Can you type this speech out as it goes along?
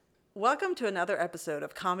Welcome to another episode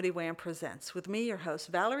of Comedy Wham Presents with me, your host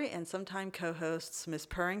Valerie, and sometime co-hosts Ms.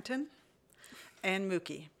 Purrington and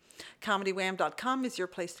Mookie. ComedyWham.com is your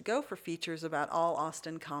place to go for features about all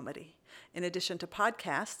Austin comedy. In addition to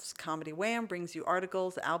podcasts, Comedy Wham brings you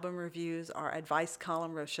articles, album reviews, our advice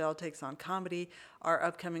column, Rochelle Takes on Comedy, our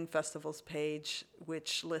upcoming festivals page,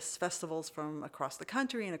 which lists festivals from across the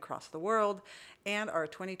country and across the world, and our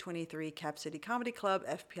 2023 Cap City Comedy Club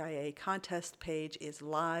FPIA contest page is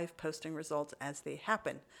live, posting results as they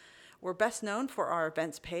happen. We're best known for our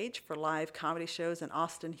events page for live comedy shows in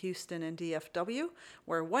Austin, Houston, and DFW,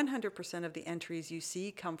 where 100% of the entries you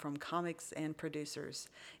see come from comics and producers.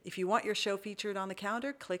 If you want your show featured on the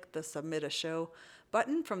calendar, click the Submit a Show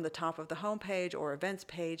button from the top of the homepage or events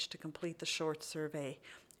page to complete the short survey.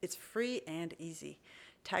 It's free and easy.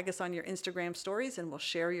 Tag us on your Instagram stories and we'll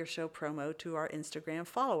share your show promo to our Instagram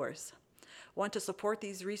followers. Want to support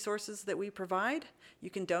these resources that we provide? You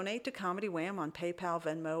can donate to Comedy Wham on PayPal,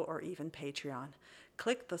 Venmo, or even Patreon.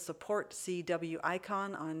 Click the Support CW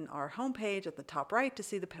icon on our homepage at the top right to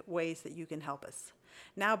see the ways that you can help us.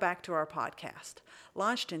 Now back to our podcast.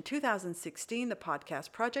 Launched in 2016, the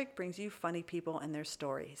Podcast Project brings you funny people and their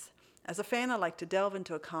stories. As a fan, I like to delve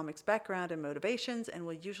into a comic's background and motivations and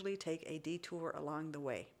will usually take a detour along the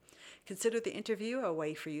way. Consider the interview a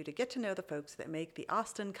way for you to get to know the folks that make the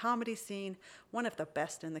Austin comedy scene one of the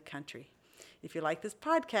best in the country. If you like this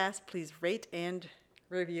podcast, please rate and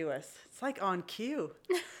review us. It's like on cue.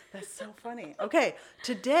 That's so funny. Okay,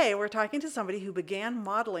 today we're talking to somebody who began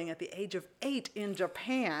modeling at the age of 8 in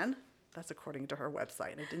Japan. That's according to her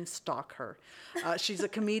website. I didn't stalk her. She's a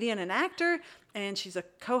comedian and actor, and she's a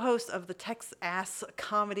co-host of the Tex-Ass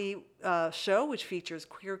comedy show, which features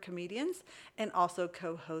queer comedians, and also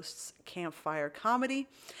co-hosts Campfire Comedy.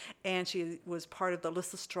 And she was part of the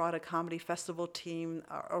Lysistrata Comedy Festival team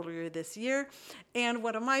earlier this year. And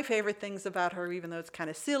one of my favorite things about her, even though it's kind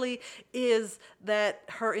of silly, is that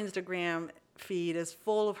her Instagram feed is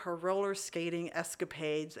full of her roller skating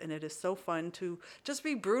escapades, and it is so fun to just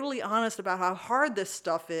be brutally honest about how hard this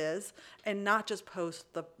stuff is and not just post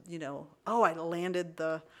the, oh, I landed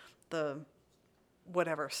the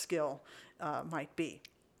whatever skill might be.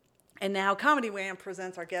 And now Comedy Wham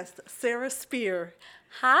presents our guest, Sarah Spear.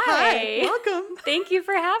 Hi. Welcome. Thank you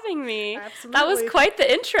for having me. Absolutely. That was quite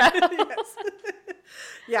the intro. Yes.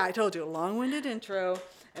 Yeah, I told you, a long-winded intro.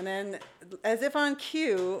 And then, as if on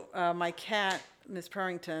cue, my cat, Miss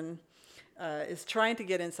Purrington, is trying to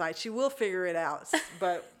get inside. She will figure it out,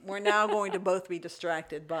 but we're now going to both be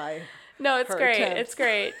distracted by No, it's her great. attempts. It's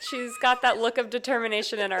great. She's got that look of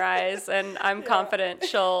determination in her eyes, and I'm confident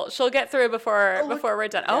she'll get through before we're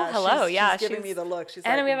done. Yeah, Oh, hello. She's giving me the look. She's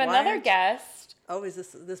and like, we have "Why another aren't-" guest. Oh, is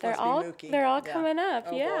this must They're be all Mookie? they're all Yeah. coming up.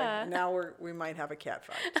 Oh, yeah. boy. Now we might have a cat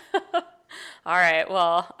fight. All right.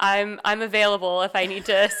 Well, I'm available if I need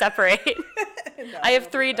to separate. No, I have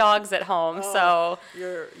 3 dogs at home, so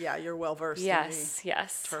you're well versed. yes.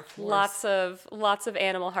 turf wars. Lots of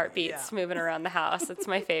animal heartbeats moving around the house. It's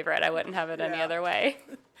my favorite. I wouldn't have it any Yeah. other way.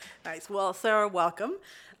 Nice. Well, Sarah, welcome.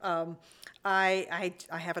 I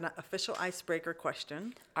have an official icebreaker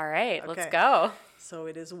question. All right, Okay. let's go. So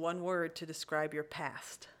it is one word to describe your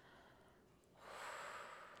past.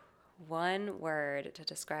 One word to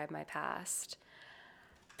describe my past.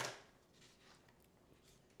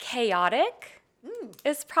 Chaotic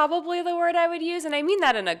is probably the word I would use. And I mean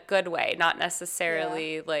that in a good way, not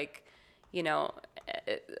necessarily like,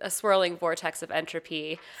 a swirling vortex of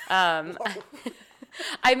entropy. I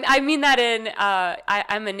mean that in,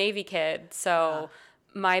 I'm a Navy kid, so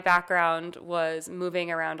my background was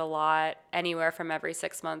moving around a lot, anywhere from every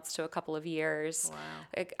 6 months to a couple of years.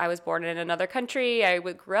 Wow. I was born in another country. I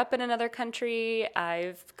grew up in another country.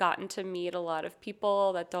 I've gotten to meet a lot of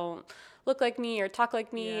people that don't look like me or talk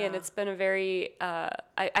like me, and it's been a very,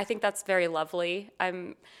 I think that's very lovely.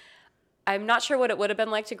 I'm not sure what it would have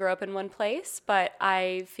been like to grow up in one place, but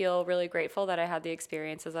I feel really grateful that I had the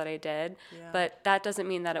experiences that I did. Yeah. But that doesn't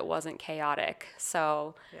mean that it wasn't chaotic.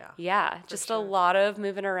 So, just sure. a lot of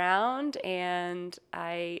moving around, and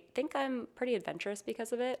I think I'm pretty adventurous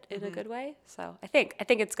because of it in a good way. So I think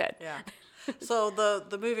it's good. Yeah. So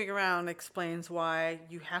the moving around explains why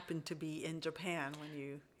you happened to be in Japan when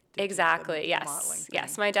you did Exactly. the Yes. modeling thing.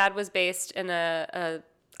 Yes. My dad was based in a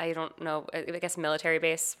I don't know, I guess military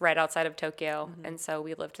base right outside of Tokyo. And so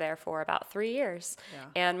we lived there for about 3 years. Yeah.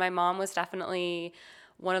 And my mom was definitely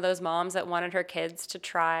one of those moms that wanted her kids to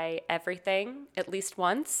try everything at least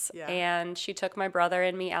once. Yeah. And she took my brother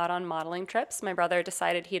and me out on modeling trips. My brother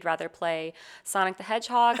decided he'd rather play Sonic the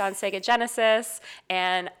Hedgehog on Sega Genesis.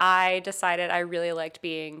 And I decided I really liked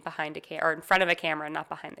being behind a camera, or in front of a camera, not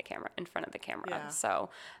behind the camera, in front of the camera. Yeah. So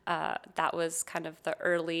that was kind of the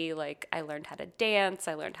early, like, I learned how to dance,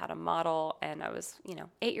 I learned how to model, and I was,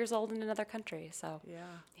 8 years old in another country. So,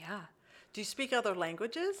 yeah. Do you speak other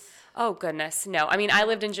languages? Oh, goodness. No. I mean, I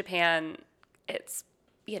lived in Japan. It's,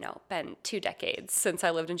 been 2 decades since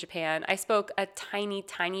I lived in Japan. I spoke a tiny,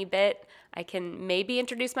 tiny bit. I can maybe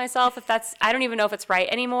introduce myself I don't even know if it's right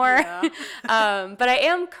anymore. Yeah. But I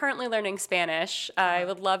am currently learning Spanish. I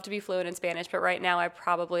would love to be fluent in Spanish, but right now I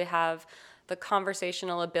probably have the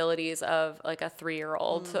conversational abilities of like a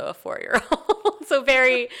 3-year-old to a 4-year-old. So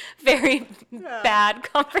very, very bad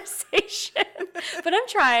conversation. But I'm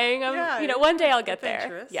trying. One day I'll get there.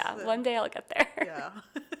 Adventurous. Yeah, one day I'll get there. Yeah,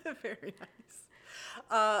 very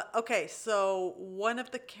nice. Okay, so one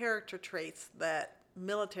of the character traits that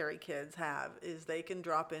military kids have is they can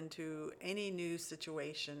drop into any new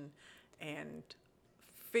situation and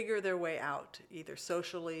figure their way out, either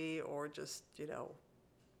socially or just,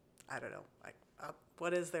 I don't know,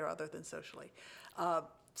 what is there other than socially?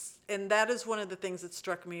 And that is one of the things that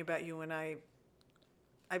struck me about you when I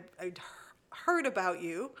heard about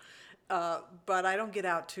you, but I don't get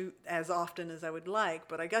out as often as I would like.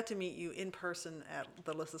 But I got to meet you in person at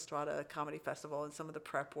the Lysistrata Comedy Festival and some of the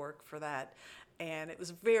prep work for that. And it was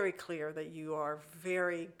very clear that you are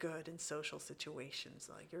very good in social situations.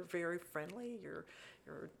 Like, you're very friendly. You're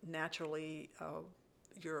naturally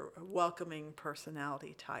you're a welcoming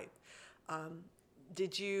personality type.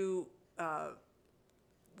 Did you,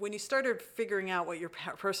 when you started figuring out what your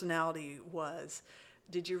personality was,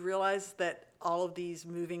 did you realize that all of these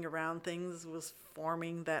moving around things was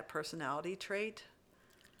forming that personality trait?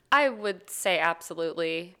 I would say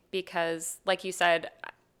absolutely, because like you said,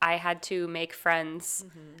 I had to make friends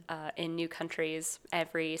in new countries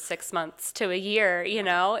every 6 months to a year.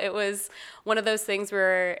 It was one of those things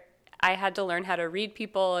where I had to learn how to read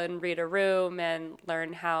people and read a room and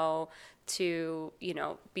learn how to,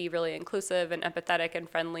 be really inclusive and empathetic and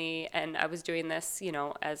friendly. And I was doing this,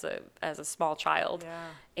 as a small child. Yeah.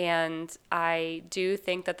 And I do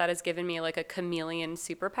think that has given me like a chameleon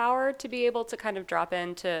superpower to be able to kind of drop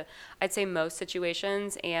into, I'd say, most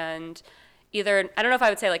situations and either, I don't know if I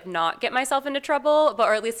would say like not get myself into trouble,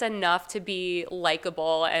 or at least enough to be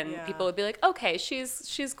likable and people would be like, okay,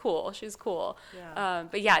 she's cool. Yeah.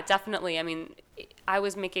 But yeah, definitely. I mean, I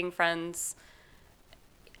was making friends,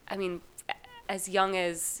 as young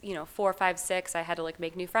as, 4, 5, 6, I had to like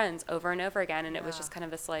make new friends over and over again. And it was just kind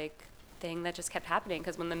of this like thing that just kept happening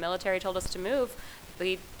because when the military told us to move,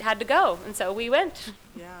 we had to go. And so we went.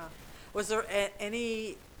 Yeah. Was there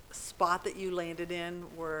any spot that you landed in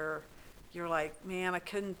where you're like, man, I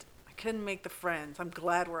couldn't make the friends. I'm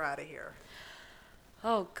glad we're out of here.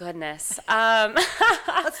 Oh goodness.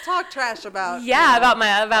 Let's talk trash about about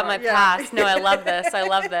my past. No, I love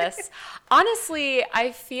this. Honestly,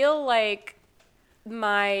 I feel like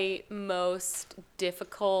my most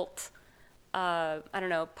difficult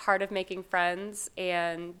part of making friends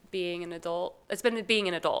and being an adult. It's been being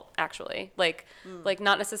an adult, actually. Like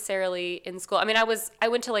not necessarily in school. I mean, I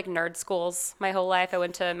went to like nerd schools my whole life. I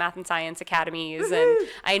went to math and science academies, and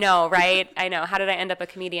I know, right? I know. How did I end up a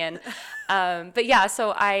comedian? But yeah,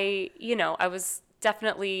 so I was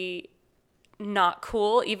definitely not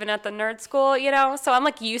cool even at the nerd school, So I'm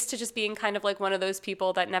like used to just being kind of like one of those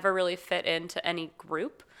people that never really fit into any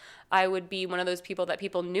group. I would be one of those people that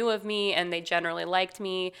people knew of me and they generally liked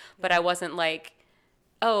me, but I wasn't like,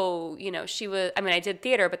 oh, she was, I did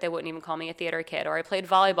theater, but they wouldn't even call me a theater kid, or I played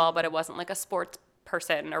volleyball, but I wasn't like a sports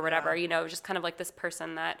person or whatever, just kind of like this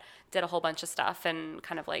person that did a whole bunch of stuff and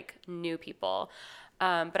kind of like knew people.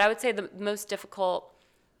 But I would say the most difficult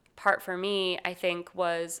part for me, I think,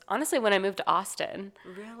 was honestly when I moved to Austin.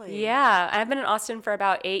 Really? Yeah. I've been in Austin for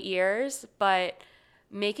about 8 years, but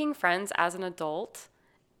making friends as an adult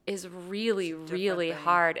is really, really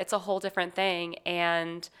hard. It's a whole different thing.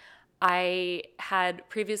 And I had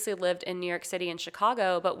previously lived in New York City and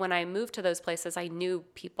Chicago, but when I moved to those places, I knew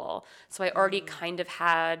people. So I already kind of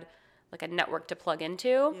had like a network to plug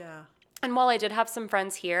into. Yeah. And while I did have some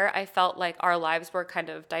friends here, I felt like our lives were kind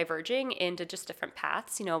of diverging into just different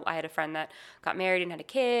paths. I had a friend that got married and had a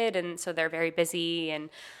kid, and so they're very busy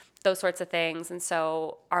and those sorts of things. And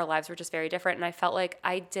so our lives were just very different. And I felt like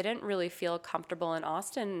I didn't really feel comfortable in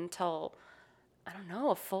Austin until, I don't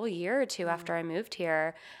know, a full year or two after I moved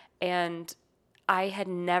here. And I had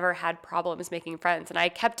never had problems making friends. And I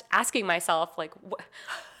kept asking myself, like,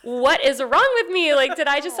 what is wrong with me? Like, did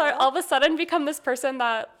I just all of a sudden become this person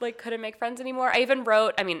that, like, couldn't make friends anymore? I even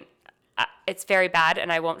wrote, I mean, it's very bad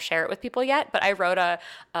and I won't share it with people yet, but I wrote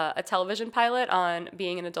a television pilot on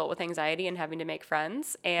being an adult with anxiety and having to make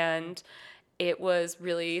friends. And it was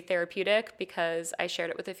really therapeutic because I shared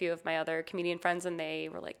it with a few of my other comedian friends and they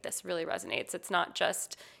were like, this really resonates. It's not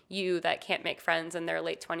just you that can't make friends in their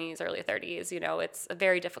late 20s, early 30s. You know, it's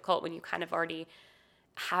very difficult when you kind of already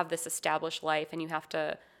have this established life and you have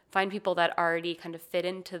to find people that already kind of fit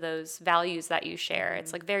into those values that you share.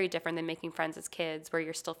 It's like very different than making friends as kids where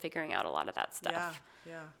you're still figuring out a lot of that stuff.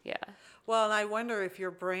 Yeah. Well, and I wonder if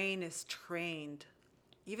your brain is trained,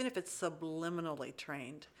 even if it's subliminally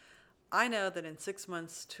trained. I know that in 6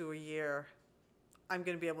 months to a year, I'm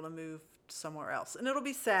going to be able to move somewhere else. And it'll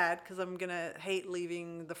be sad because I'm going to hate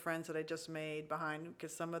leaving the friends that I just made behind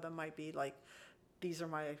because some of them might be like, these are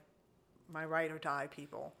my ride or die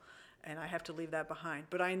people. And I have to leave that behind.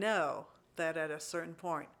 But I know that at a certain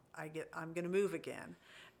point, I'm going to move again.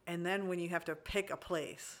 And then when you have to pick a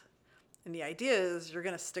place, and the idea is you're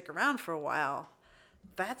going to stick around for a while,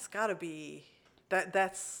 that's got to be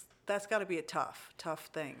that's got to be a tough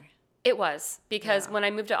thing. It was, because when I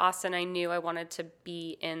moved to Austin, I knew I wanted to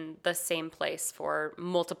be in the same place for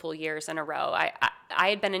multiple years in a row. I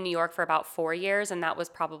had been in New York for about 4 years, and that was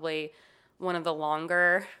probably one of the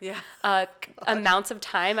longer amounts of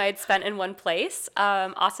time I had spent in one place.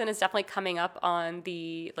 Austin is definitely coming up on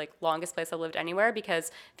the longest place I lived anywhere because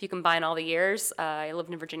if you combine all the years, I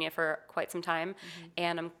lived in Virginia for quite some time,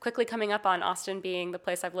 and I'm quickly coming up on Austin being the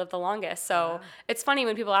place I've lived the longest. So it's funny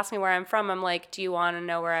when people ask me where I'm from, I'm like, do you want to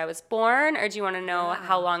know where I was born or do you want to know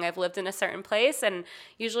how long I've lived in a certain place? And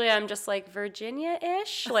usually I'm just like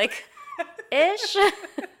Virginia-ish, ish.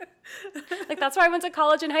 That's where I went to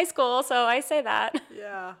college and high school, so I say that.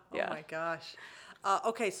 Yeah. Oh my gosh.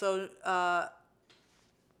 Okay, so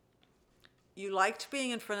you liked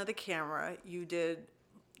being in front of the camera. You did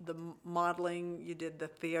the modeling, you did the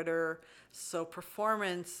theater. So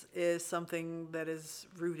performance is something that is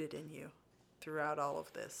rooted in you throughout all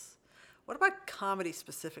of this. What about comedy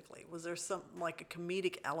specifically? Was there some like a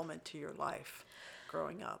comedic element to your life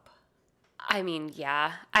growing up? I mean,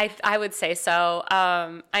 yeah, I would say so.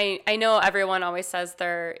 I know everyone always says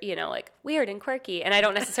they're, weird and quirky, and I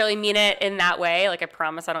don't necessarily mean it in that way. I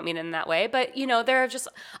promise I don't mean it in that way. But,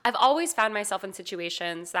 I've always found myself in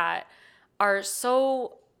situations that are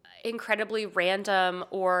so incredibly random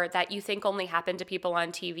or that you think only happen to people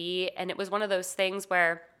on TV. And it was one of those things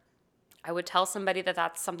where I would tell somebody that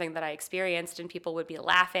that's something that I experienced and people would be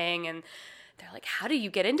laughing and they're like, how do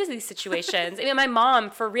you get into these situations? I mean, my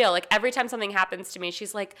mom, for real, every time something happens to me,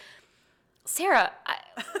 she's like, Sarah,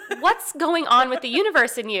 what's going on with the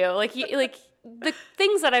universe in you? The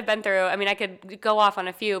things that I've been through, I mean, I could go off on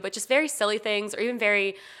a few, but just very silly things or even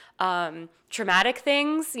very traumatic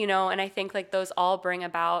things, and I think those all bring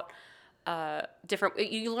about different,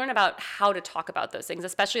 you learn about how to talk about those things,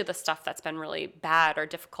 especially the stuff that's been really bad or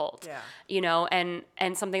difficult, and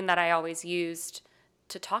something that I always used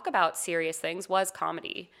to talk about serious things was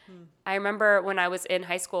comedy. I remember when I was in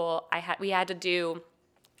high school, we had to do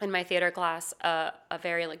in my theater class a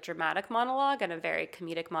very dramatic monologue and a very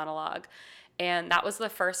comedic monologue, and that was the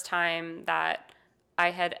first time that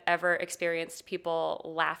I had ever experienced people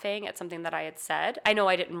laughing at something that I had said. I know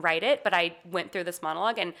I didn't write it, but I went through this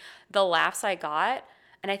monologue, and the laughs I got.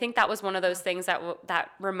 And I think that was one of those things that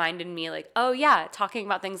reminded me oh yeah, talking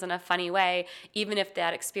about things in a funny way, even if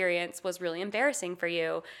that experience was really embarrassing for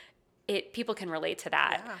you, people can relate to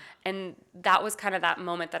that. Yeah. And that was kind of that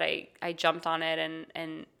moment that I jumped on it,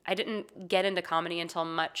 and I didn't get into comedy until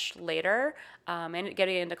much later. I ended up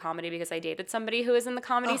getting into comedy because I dated somebody who was in the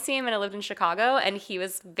comedy scene when I lived in Chicago, and he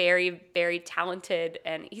was very, very talented,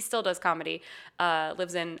 and he still does comedy,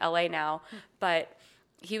 lives in LA now, but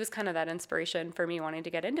he was kind of that inspiration for me wanting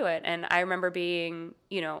to get into it. And I remember being,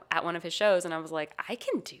 at one of his shows and I was like, I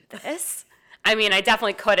can do this. I mean, I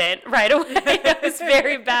definitely couldn't right away. It was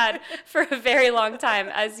very bad for a very long time,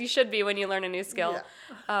 as you should be when you learn a new skill.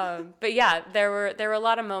 Yeah. But yeah, there were a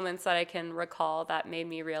lot of moments that I can recall that made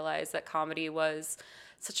me realize that comedy was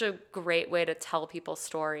such a great way to tell people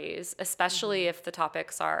stories, especially if the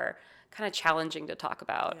topics are kind of challenging to talk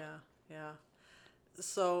about. Yeah.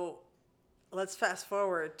 So let's fast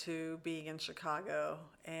forward to being in Chicago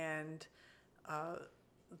and I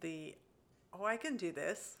can do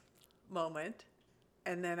this moment,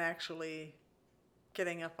 and then actually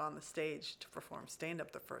getting up on the stage to perform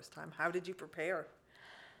stand-up the first time. How did you prepare?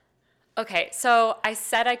 Okay, so I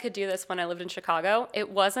said I could do this when I lived in Chicago. It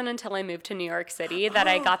wasn't until I moved to New York City that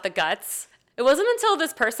I got the guts It wasn't until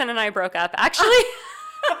this person and I broke up, actually.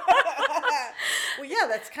 Well, yeah,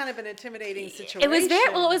 that's kind of an intimidating situation. It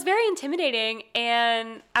was very intimidating,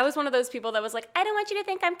 and I was one of those people that was like, I don't want you to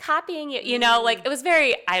think I'm copying you. You know, like, it was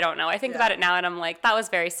very, I don't know. I think about it now, and I'm like, that was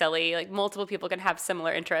very silly. Like, multiple people can have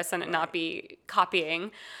similar interests and it not be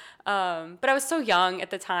copying. But I was so young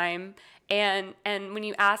at the time, and when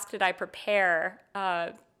you asked, did I prepare,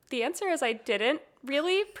 the answer is I didn't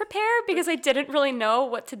really prepare because I didn't really know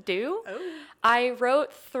what to do. Oh. I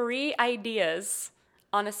wrote 3 ideas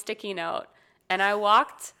on a sticky note, and I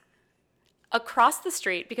walked across the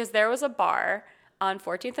street because there was a bar on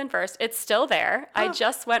 14th and 1st. It's still there. Oh. I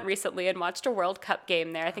just went recently and watched a World Cup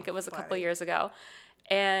game there. I think it was a couple of years ago.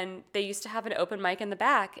 And they used to have an open mic in the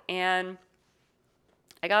back. And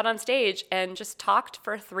I got on stage and just talked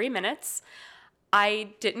for 3 minutes. I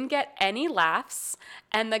didn't get any laughs.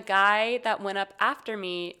 And the guy that went up after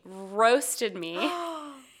me roasted me.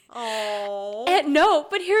 Oh. And no,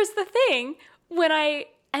 but here's the thing. When I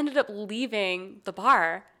ended up leaving the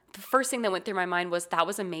bar, the first thing that went through my mind was, that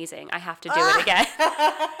was amazing. I have to do it again.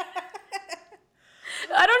 I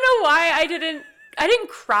don't know why I didn't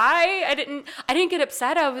cry. I didn't get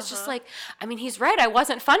upset. I was just like, I mean, he's right. I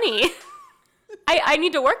wasn't funny. I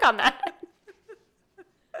need to work on that.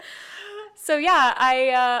 So yeah,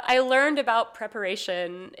 I learned about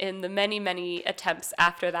preparation in the many, many attempts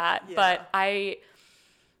after that. Yeah. But I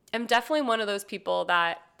am definitely one of those people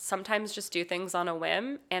that sometimes just do things on a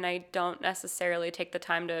whim, and I don't necessarily take the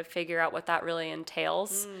time to figure out what that really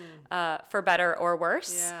entails, for better or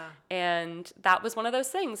worse. Yeah. And that was one of those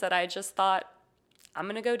things that I just thought, I'm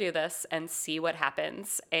going to go do this and see what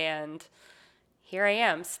happens. And here I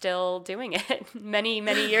am still doing it many,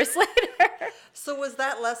 many years later. So was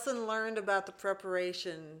that lesson learned about the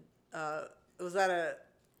preparation, was that a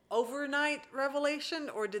overnight revelation,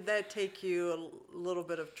 or did that take you a little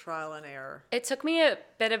bit of trial and error? It took me a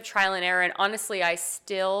bit of trial and error, and honestly, I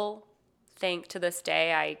still think to this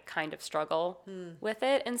day I kind of struggle with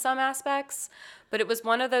it in some aspects. But it was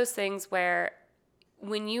one of those things where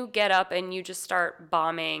when you get up and you just start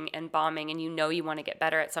bombing and you know you want to get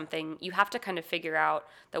better at something, you have to kind of figure out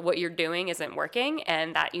that what you're doing isn't working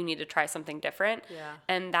and that you need to try something different. Yeah.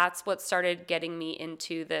 And that's what started getting me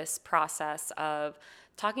into this process of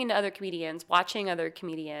talking to other comedians, watching other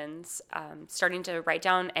comedians, starting to write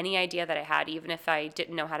down any idea that I had, even if I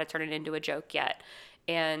didn't know how to turn it into a joke yet.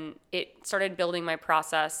 And it started building my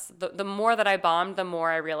process. The more that I bombed, the more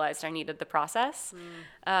I realized I needed the process.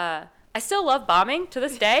 I still love bombing to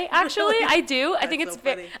this day, actually. Really? I do. I think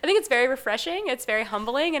it's very refreshing. It's very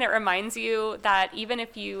humbling, and it reminds you that even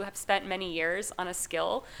if you have spent many years on a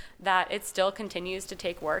skill, that it still continues to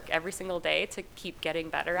take work every single day to keep getting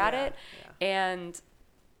better at it. Yeah. And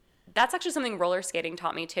that's actually something roller skating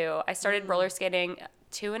taught me too. I started roller skating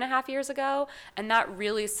 2.5 years ago, and that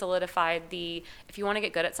really solidified if you want to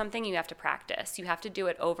get good at something, you have to practice. You have to do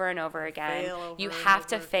it over and over again. You have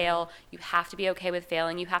to fail. You have to be okay with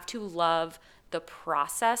failing. You have to love the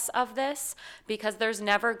process of this, because there's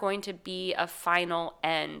never going to be a final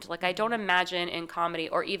end. Like, I don't imagine in comedy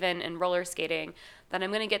or even in roller skating that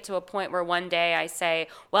I'm going to get to a point where one day I say,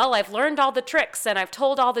 well, I've learned all the tricks and I've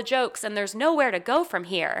told all the jokes and there's nowhere to go from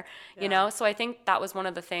here, you know? So I think that was one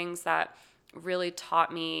of the things that really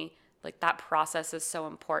taught me, like, that process is so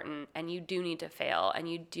important, and you do need to fail, and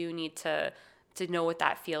you do need to know what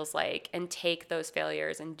that feels like and take those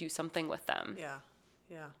failures and do something with them. Yeah.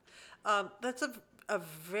 That's a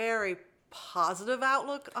very positive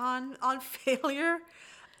outlook on failure.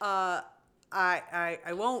 I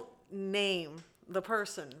won't name the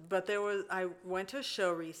person, but I went to a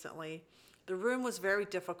show recently. The room was very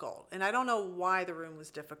difficult, and I don't know why the room was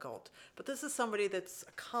difficult, but this is somebody that's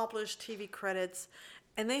accomplished TV credits,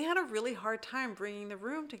 and they had a really hard time bringing the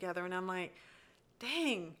room together, and I'm like,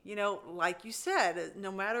 dang, like you said,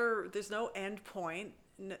 no matter, there's no end point.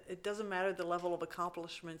 It doesn't matter the level of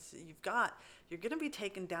accomplishments you've got. You're going to be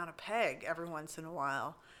taken down a peg every once in a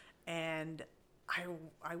while. And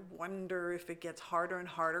I wonder if it gets harder and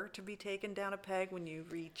harder to be taken down a peg when you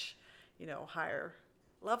reach, higher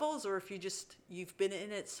levels, or if you've been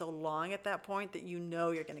in it so long at that point that you're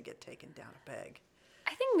going to get taken down a peg.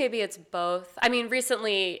 I think maybe it's both. I mean,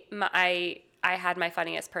 recently I had my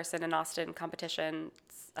Funniest Person in Austin competition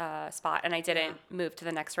spot, and I didn't move to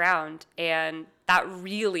the next round, and that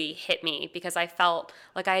really hit me because I felt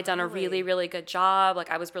like I had done a really, really good job.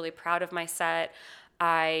 Like, I was really proud of my set.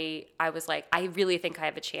 I was like, I really think I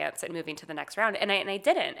have a chance at moving to the next round, and I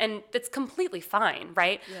didn't, and it's completely fine,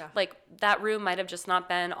 right? Yeah. Like, that room might have just not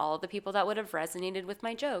been all of the people that would have resonated with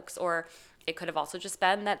my jokes, or It could have also just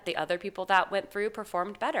been that the other people that went through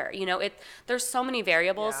performed better. You know, there's so many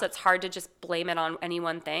variables, so it's hard to just blame it on any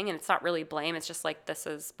one thing. And it's not really blame. It's just like, this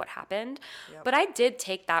is what happened. Yep. But I did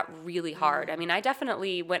take that really hard. I mean, I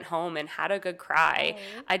definitely went home and had a good cry.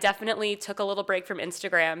 I definitely took a little break from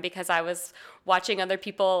Instagram because I was watching other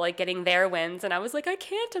people like getting their wins. And I was like, I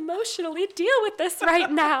can't emotionally deal with this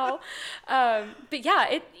right now. But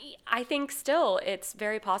yeah, I think still it's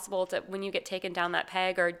very possible that when you get taken down that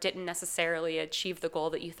peg or didn't necessarily achieve the goal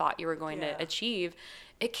that you thought you were going to achieve,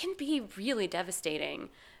 it can be really devastating.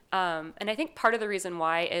 And I think part of the reason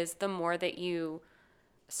why is the more that you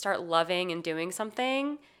start loving and doing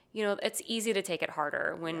something, you know, it's easy to take it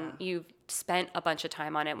harder when you've spent a bunch of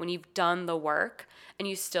time on it, when you've done the work and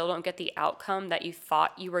you still don't get the outcome that you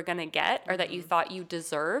thought you were going to get or that you thought you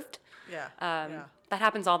deserved. That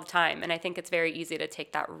happens all the time. And I think it's very easy to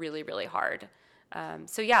take that really, really hard.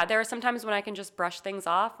 So yeah, there are some times when I can just brush things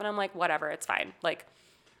off and I'm like, whatever, it's fine. Like,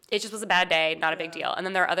 it just was a bad day, not a big deal. And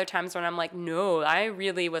then there are other times when I'm like, no, I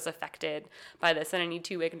really was affected by this and I need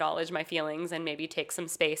to acknowledge my feelings and maybe take some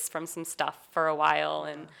space from some stuff for a while.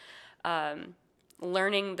 And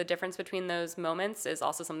learning the difference between those moments is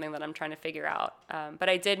also something that I'm trying to figure out. But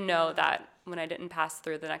I did know that when I didn't pass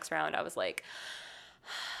through the next round, I was like,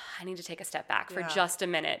 I need to take a step back for just a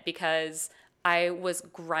minute because I was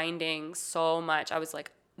grinding so much. I was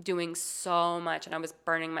like doing so much and I was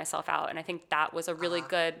burning myself out. And I think that was a really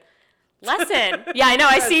good lesson. Yeah, I know.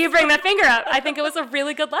 I see you bring that finger up. I think it was a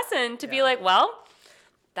really good lesson to be like, well,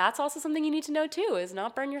 that's also something you need to know too, is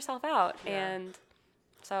not burn yourself out. And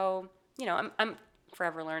so, you know, I'm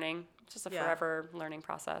forever learning. It's just a forever learning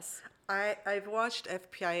process. I've watched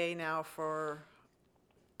FPIA now for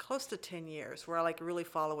close to 10 years where I like really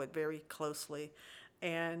follow it very closely.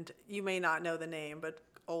 And you may not know the name, but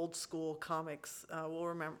old school comics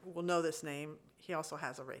will know this name. He also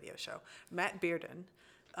has a radio show. Matt Bearden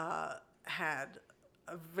had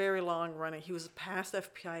a very long running. He was a past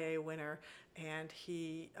FPIA winner, and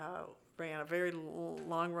he ran a very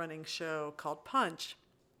long running show called Punch.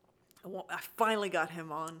 I finally got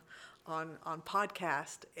him on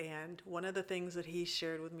podcast, and one of the things that he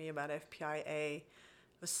shared with me about FPIA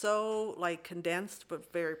was so like condensed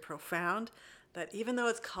but very profound, that even though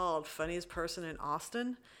it's called Funniest Person in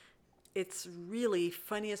Austin, it's really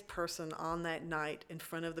funniest person on that night in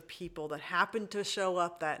front of the people that happened to show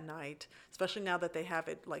up that night, especially now that they have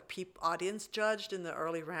it like audience judged in the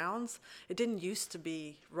early rounds. It didn't used to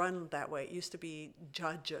be run that way. It used to be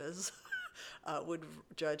judges would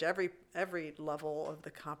judge every level of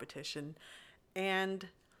the competition. And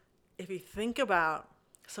if you think about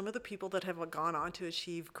some of the people that have gone on to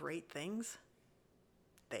achieve great things,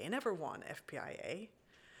 they never won FPIA.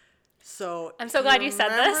 So I'm so glad you said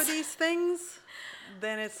this. Remember these things?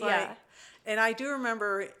 Then it's like, and I do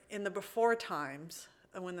remember in the before times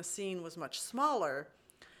when the scene was much smaller,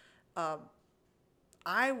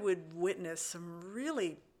 I would witness some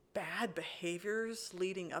really bad behaviors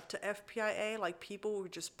leading up to FPIA. Like people were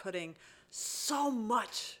just putting so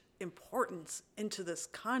much importance into this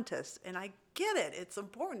contest, and I get it. It's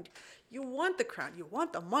important. You want the crown. You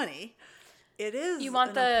want the money. It is. You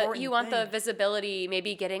want the visibility,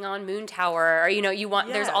 maybe getting on Moon Tower, or you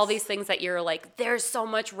want. There's all these things that you're like. There's so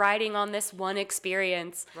much riding on this one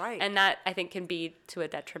experience, right? And that I think can be to a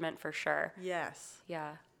detriment for sure. Yes.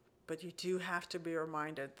 Yeah. But you do have to be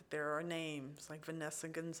reminded that there are names like Vanessa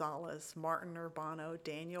Gonzalez, Martin Urbano,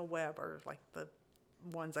 Daniel Webb are like the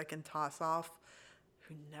ones I can toss off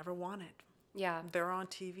who never won it. Yeah. They're on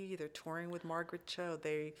TV. They're touring with Margaret Cho.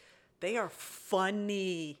 They are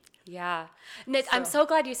funny. Yeah. I'm so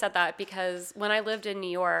glad you said that, because when I lived in New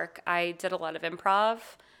York, I did a lot of improv.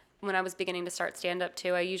 When I was beginning to start stand-up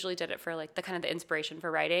too, I usually did it for like the kind of the inspiration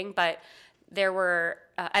for writing. But there were,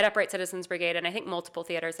 at Upright Citizens Brigade, and I think multiple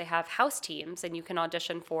theaters, they have house teams, and you can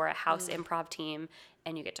audition for a house improv team,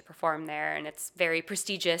 and you get to perform there. And it's very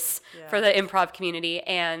prestigious for the improv community.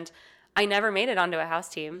 And I never made it onto a house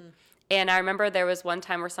team. And I remember there was one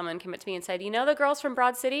time where someone came up to me and said, the girls from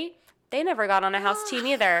Broad City, they never got on a house team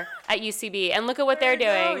either at UCB. And look at what they're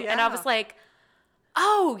doing. And I was like,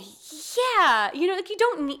 oh, yeah. Like you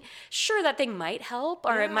don't need, sure, that thing might help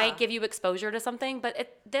or it might give you exposure to something,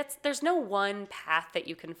 but there's no one path that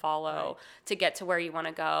you can follow to get to where you want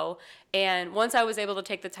to go. And once I was able to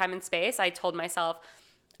take the time and space, I told myself,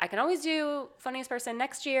 I can always do Funniest Person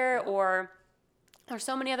next year, or there's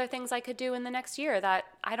so many other things I could do in the next year that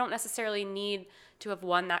I don't necessarily need to have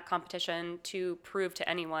won that competition to prove to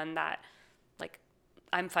anyone that like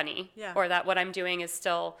I'm funny or that what I'm doing is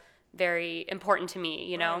still very important to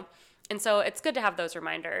me, Right. And so it's good to have those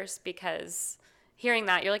reminders, because hearing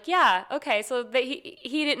that, you're like, yeah, okay, so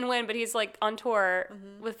he didn't win, but he's like on tour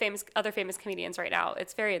with other famous comedians right now.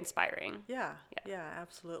 It's very inspiring. Yeah,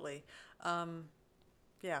 absolutely.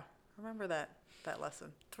 Yeah, remember that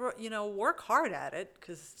lesson. Work hard at it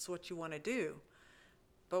because it's what you want to do,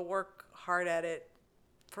 but work hard at it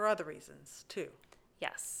for other reasons too.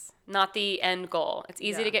 Yes. Not the end goal. It's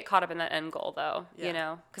easy to get caught up in that end goal, though,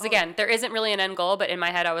 Because, Oh. again, there isn't really an end goal, but in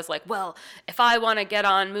my head I was like, well, if I want to get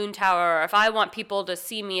on Moon Tower, or if I want people to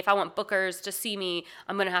see me, if I want bookers to see me,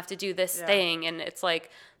 I'm going to have to do this thing. And it's like,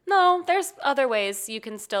 no, there's other ways you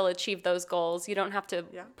can still achieve those goals. You don't have to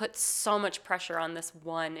put so much pressure on this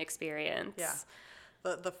one experience. Yeah.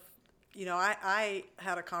 I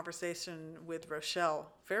had a conversation with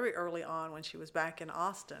Rochelle very early on when she was back in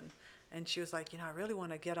Austin, and she was like, I really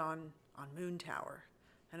want to get on Moon Tower.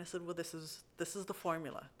 And I said, well, this is the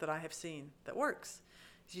formula that I have seen that works.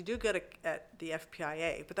 You do good at the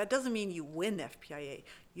FPIA, but that doesn't mean you win FPIA.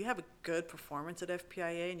 You have a good performance at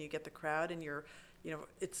FPIA, and you get the crowd, and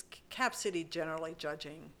it's Cap City generally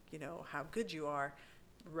judging, how good you are,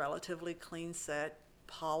 relatively clean set,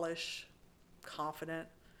 polish, confident.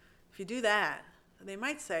 If you do that, they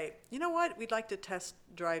might say, you know what, we'd like to test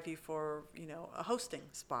drive you for, a hosting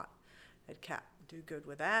spot at Cap. Do good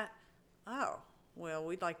with that. Oh, well,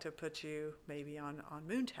 we'd like to put you maybe on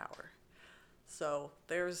Moon Tower. So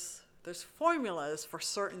there's formulas for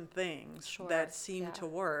certain things that seem to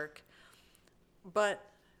work, but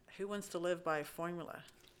who wants to live by formula?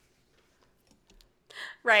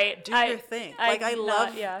 Right. Do your thing. I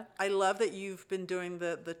love that you've been doing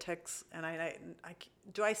the Tex, and I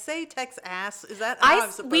do I say Tex ass? Is that how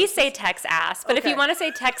I'm supposed we to say Tex ass, but if Okay. you want to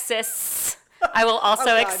say Texas, I will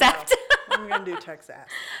also accept. No. I'm going to do Tex ass.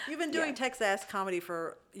 You've been doing Tex ass comedy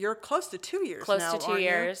you're close to 2 years now, Close to 2 aren't you?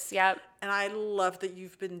 years. Yep. And I love that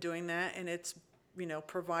you've been doing that, and it's,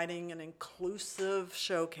 providing an inclusive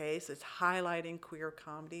showcase. It's highlighting queer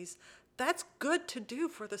comedies. That's good to do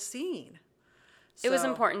for the scene. It was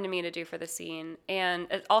important to me to do for the scene. And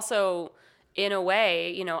it also, in a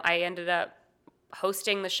way, I ended up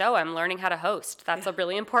hosting the show. I'm learning how to host. That's a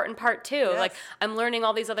really important part too. Yes. Like, I'm learning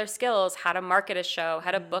all these other skills, how to market a show,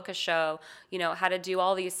 how to book a show, how to do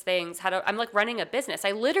all these things, I'm like running a business.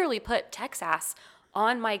 I literally put Texas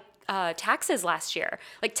on my taxes last year.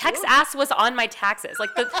 Like, Texas was on my taxes.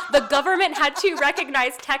 Like, the government had to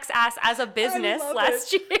recognize Texas as a business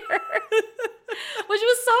last year. Which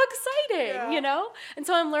was so exciting, And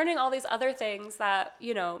so I'm learning all these other things that,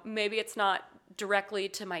 maybe it's not directly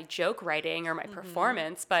to my joke writing or my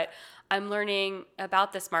performance, but I'm learning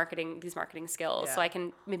about these marketing skills so I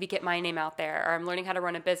can maybe get my name out there, or I'm learning how to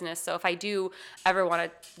run a business. So if I do ever want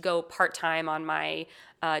to go part-time on my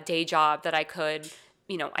day job, that I could,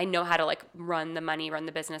 I know how to like run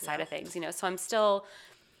the business side of things, So I'm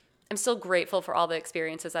still grateful for all the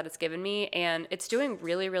experiences that it's given me, and it's doing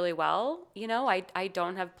really, really well. I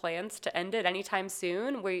don't have plans to end it anytime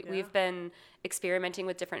soon. We've been experimenting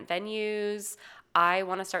with different venues. I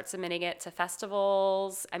want to start submitting it to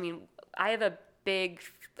festivals. I mean, I have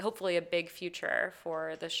hopefully a big future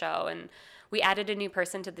for the show, and we added a new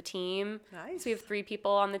person to the team. Nice. So we have 3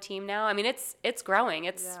 people on the team now. I mean, it's growing.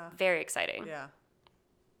 It's very exciting. Yeah.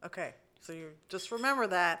 Okay. So you just remember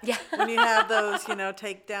that Yeah. when you have those,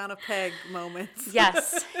 take down a peg moments.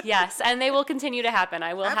 Yes. And they will continue to happen.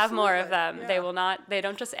 I will have more of them. Absolutely, They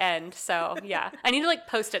don't just end. So yeah. I need to like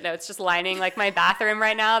Post-it notes just lining like my bathroom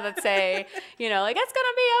right now that say, like, it's going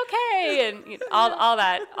to be okay. And all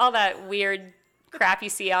that weird crap you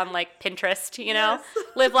see on like Pinterest, Yes.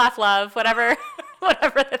 Live, laugh, love, whatever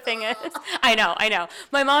the thing is. I know.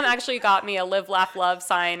 My mom actually got me a live, laugh, love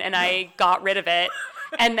sign, and I got rid of it.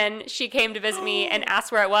 And then she came to visit me and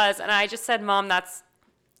asked where it was. And I just said, Mom,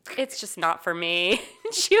 it's just not for me.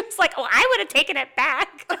 She was like, oh, I would have taken it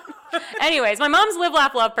back. Anyways, my mom's live,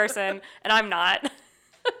 laugh, love person, and I'm not.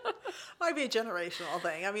 Might be a generational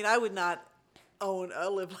thing. I mean, I would not own a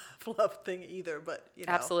live, laugh, love thing either, but,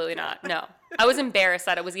 Absolutely not. No. I was embarrassed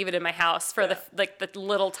that it was even in my house for the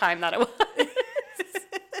little time that it was.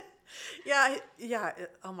 Yeah.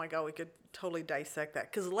 Oh my God, we could totally dissect that.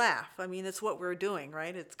 Because laugh, I mean, it's what we're doing,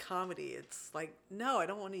 right? It's comedy. It's like, no, I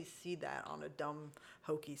don't want to see that on a dumb,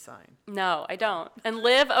 hokey sign. No, I don't. And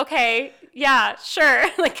live, okay, yeah, sure.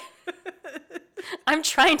 Like, I'm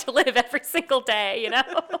trying to live every single day,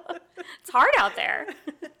 It's hard out there.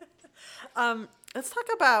 Let's talk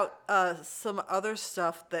about some other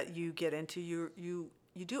stuff that you get into. You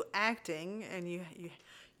do acting, and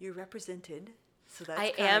you represented So that's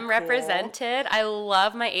I kinda am cool. represented. I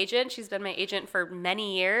love my agent. She's been my agent for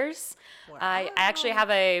many years. I actually Wow. have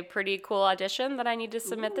a pretty cool audition that I need to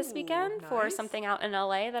submit this Ooh, weekend for nice. something out in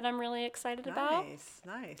LA that I'm really excited about.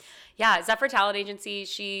 Nice. Yeah, Zephyr Talent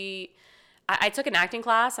Agency. I took an acting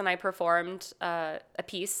class and I performed a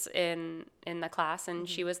piece in the class, and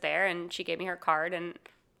she was there and she gave me her card and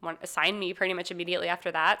assigned me pretty much immediately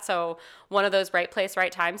after that. So one of those right place,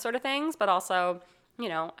 right time sort of things, but also,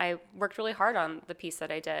 I worked really hard on the piece that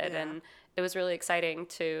I did, Yeah. and it was really exciting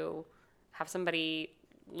to have somebody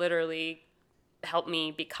literally help me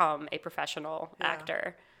become a professional Yeah.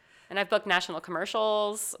 actor. And I've booked national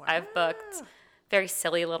commercials. I've booked Wow. very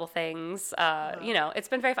silly little things. It's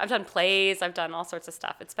been very fun. I've done plays. I've done all sorts of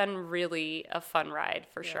stuff. It's been really a fun ride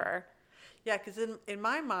for sure. Yeah, because in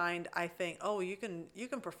my mind, I think, oh, you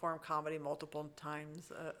can perform comedy multiple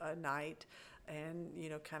times a night, and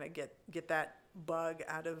kind of get that bug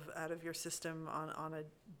out of your system on a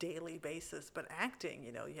daily basis. But acting,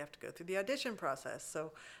 you have to go through the audition process.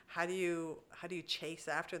 So how do you chase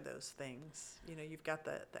after those things? You've got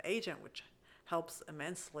the agent, which helps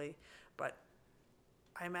immensely, but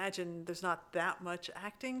I imagine there's not that much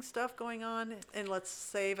acting stuff going on, and let's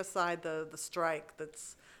save aside the strike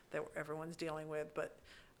that everyone's dealing with. But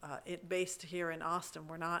it based here in Austin,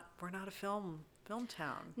 we're not a film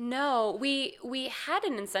town. No, we had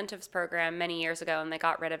an incentives program many years ago, and they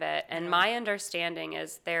got rid of it. And my understanding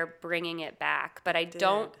is they're bringing it back, but I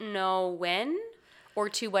don't know when or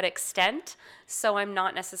to what extent. So I'm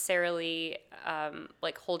not necessarily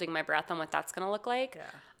like holding my breath on what that's going to look like. Yeah.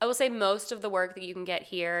 I will say most of the work that you can get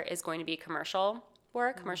here is going to be commercial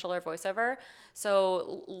work, commercial or voiceover.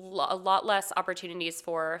 So a lot less opportunities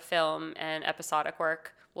for film and episodic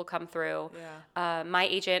work will come through. Yeah. My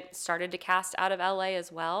agent started to cast out of LA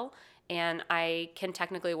as well, and I can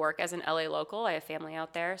technically work as an LA local. I have family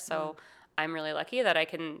out there, so I'm really lucky that I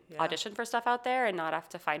can audition for stuff out there and not have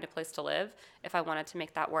to find a place to live if I wanted to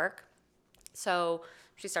make that work. So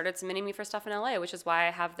she started submitting me for stuff in LA, which is why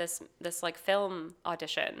I have this like film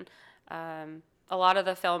audition. A lot of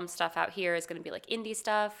the film stuff out here is going to be like indie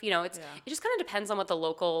stuff. It just kind of depends on what the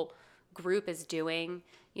local group is doing.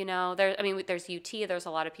 There's UT. There's a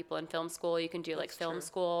lot of people in film school. You can do like film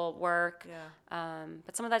school work. Yeah.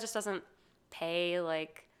 But some of that just doesn't pay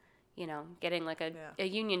like, getting like a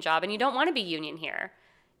union job, and you don't want to be union here,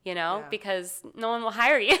 because no one will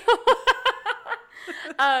hire you.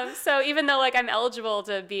 So even though like I'm eligible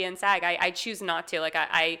to be in SAG, I choose not to. Like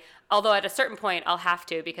although at a certain point I'll have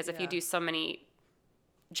to, because if you do so many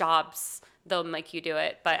jobs, they'll make you do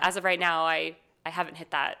it. But as of right now, I haven't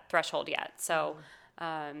hit that threshold yet. So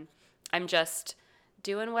I'm just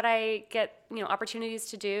doing what I get, opportunities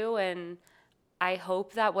to do. And I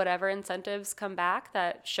hope that whatever incentives come back,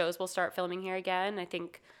 that shows will start filming here again. I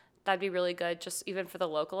think that'd be really good, just even for the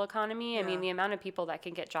local economy. I mean, the amount of people that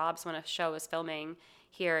can get jobs when a show is filming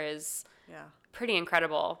here is pretty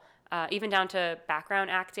incredible. Even down to background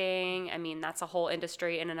acting. I mean, that's a whole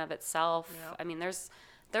industry in and of itself. Yep. I mean,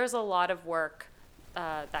 there's a lot of work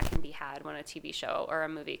that can be had when a TV show or a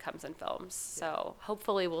movie comes and films. So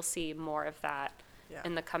hopefully we'll see more of that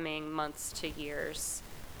in the coming months to years.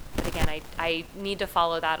 But again, I need to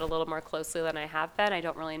follow that a little more closely than I have been. I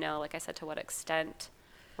don't really know, like I said, to what extent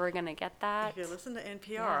we're going to get that. If you listen to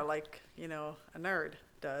NPR, like, a nerd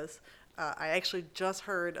does, I actually just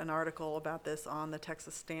heard an article about this on the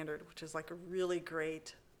Texas Standard, which is like a really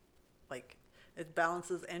great, like, it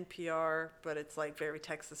balances NPR, but it's like very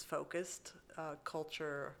Texas focused,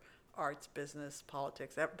 culture, arts, business,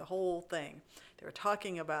 politics, the whole thing. They were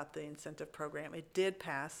talking about the incentive program. It did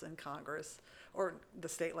pass in Congress or the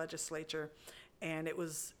state legislature, and it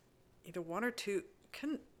was either one or two.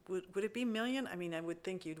 Would it be million? I mean, I would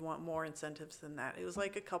think you'd want more incentives than that. It was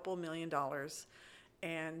like a couple $1 million,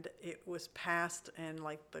 and it was passed, and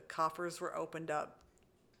like the coffers were opened up,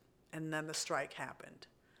 and then the strike happened.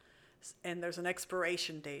 And there's an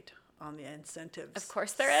expiration date on the incentives. Of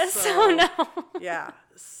course there is. Oh no. Yeah.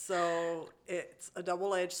 So it's a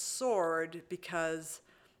double-edged sword, because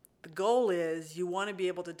the goal is you want to be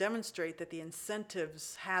able to demonstrate that the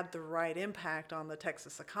incentives had the right impact on the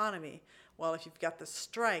Texas economy. Well, if you've got the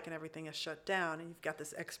strike and everything is shut down and you've got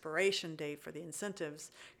this expiration date for the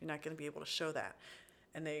incentives, you're not going to be able to show that.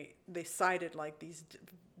 And they cited like these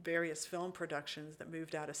various film productions that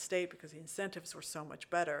moved out of state because the incentives were so much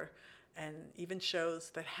better. And even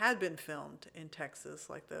shows that had been filmed in Texas,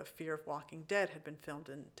 like the Fear of Walking Dead had been filmed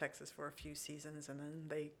in Texas for a few seasons, and then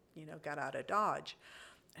they, got out of Dodge.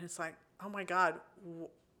 And it's like, oh my God,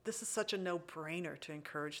 this is such a no-brainer to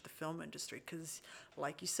encourage the film industry, because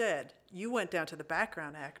like you said, you went down to the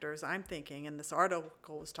background actors. I'm thinking, and this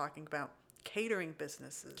article was talking about catering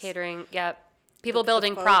businesses. Catering, yep. People The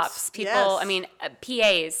building folks- props, people, I yes. mean,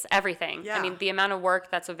 PAs, everything. Yeah. I mean, the amount of work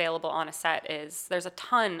that's available on a set there's a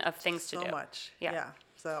ton of things to So do. much. Yeah. Yeah.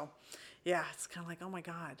 So, yeah, it's kind of like, oh my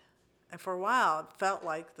God. And for a while, it felt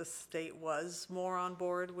like the state was more on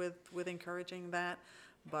board with encouraging that.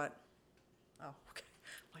 But, oh, okay.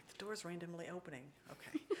 Like the door's randomly opening.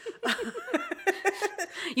 Okay.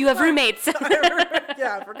 You have roommates.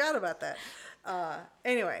 Yeah, I forgot about that.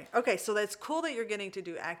 Anyway, okay, so that's cool that you're getting to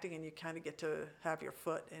do acting and you kind of get to have your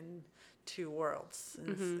foot in two worlds.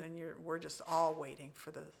 And we're just all waiting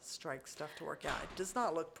for the strike stuff to work out. It does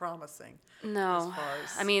not look promising. No. As far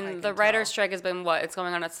as I mean, can the writer's tell. strike has been what? It's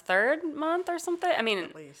going on its third month or something? I mean,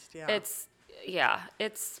 At least, yeah.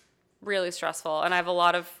 it's really stressful. And I have a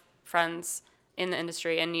lot of friends in the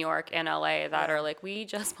industry in New York and LA that are like, we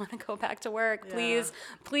just want to go back to work. Yeah.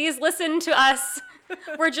 Please listen to us.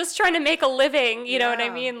 We're just trying to make a living. You know what I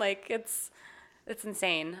Yeah. mean? Like it's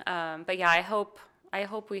insane. But yeah, I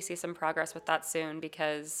hope we see some progress with that soon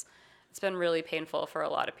because it's been really painful for a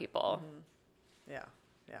lot of people. Yeah,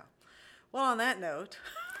 yeah. Well, on that note,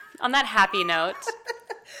 On that happy note,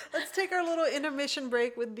 let's take our little intermission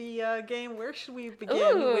break with the game. Where should we begin?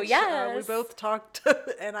 Ooh, we yes. both talked,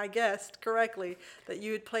 and I guessed correctly that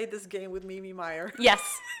you had played this game with Mimi Meyer. yes.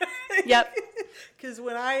 Yep. Because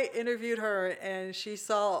when I interviewed her and she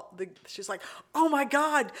saw she's like, "Oh my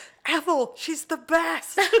God, Ethel, she's the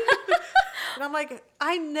best." And I'm like,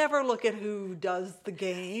 I never look at who does the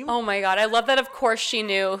game. Oh my God. I love that. Of course she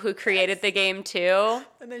knew who created the game too.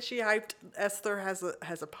 And then she hyped Esther has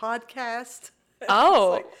a podcast.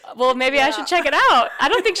 Oh, well, maybe I should check it out. I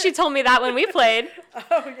don't think she told me that when we played.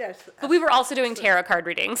 Oh, yes. But we were also doing tarot card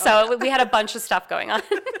readings, so we had a bunch of stuff going on.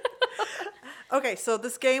 Okay, so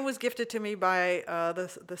this game was gifted to me by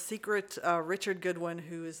the secret Richard Goodwin,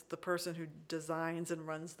 who is the person who designs and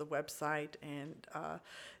runs the website, and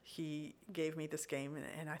he gave me this game,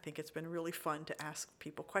 and I think it's been really fun to ask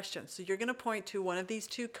people questions. So you're going to point to one of these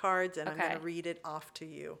two cards, and I'm Okay. going to read it off to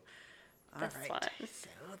you. All That's right. fun. So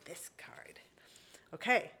this card.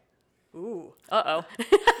 Okay. Ooh. Uh-oh.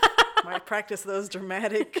 Might practice those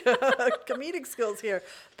dramatic comedic skills here.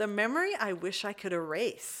 The memory I wish I could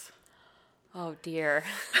erase. Oh, dear.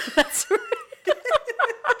 That's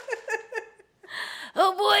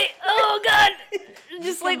Oh, boy. Oh, God.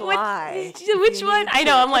 Just like, can what? lie Which one? I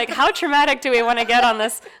know. I'm like, how traumatic do we want to get on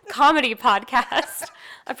this comedy podcast?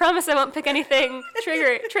 I promise I won't pick anything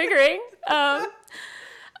triggering.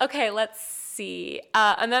 Okay, let's see.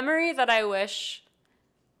 A memory that I wish...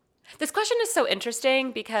 This question is so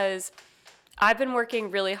interesting because I've been working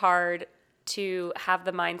really hard to have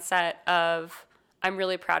the mindset of I'm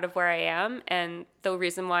really proud of where I am, and the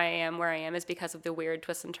reason why I am where I am is because of the weird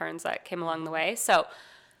twists and turns that came along the way. So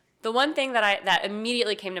the one thing that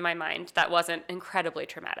immediately came to my mind that wasn't incredibly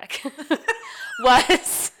traumatic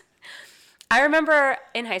was I remember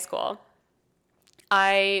in high school,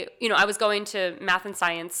 I was going to math and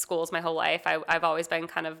science schools my whole life. I've always been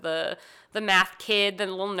kind of the math kid, the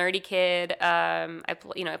little nerdy kid.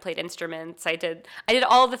 I played instruments. I did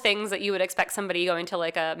all the things that you would expect somebody going to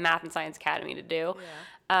like a math and science academy to do.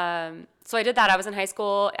 Yeah. So I did that. I was in high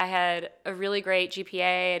school. I had a really great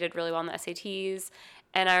GPA. I did really well on the SATs.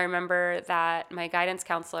 And I remember that my guidance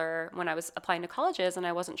counselor, when I was applying to colleges and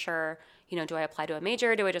I wasn't sure, do I apply to a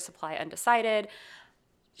major? Do I just apply undecided?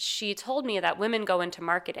 She told me that women go into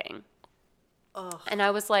marketing. Ugh. And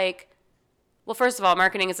I was like, well, first of all,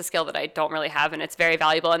 marketing is a skill that I don't really have, and it's very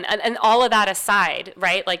valuable. And all of that aside,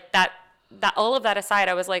 right? Like that all of that aside,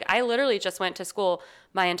 I was like, I literally just went to school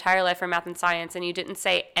my entire life for math and science, and you didn't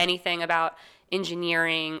say anything about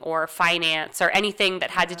engineering or finance or anything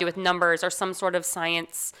that had to do with numbers or some sort of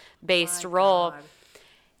science-based My role. God.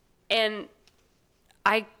 And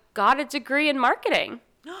I got a degree in marketing.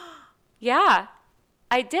 Yeah,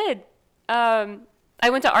 I did. I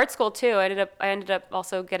went to art school too. I ended up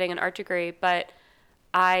also getting an art degree, but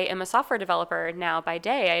I am a software developer now by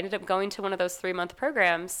day. I ended up going to one of those 3-month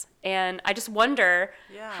programs, and I just wonder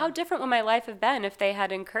how different would my life have been if they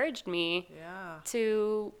had encouraged me Yeah.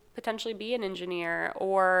 to potentially be an engineer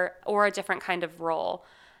or a different kind of role.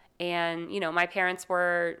 And, my parents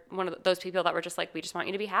were one of those people that were just like, we just want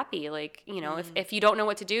you to be happy. Like, if you don't know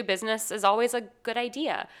what to do, business is always a good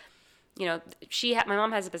idea. My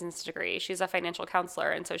mom has a business degree. She's a financial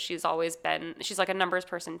counselor. And so she's like a numbers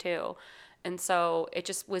person too. And so it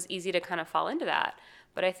just was easy to kind of fall into that.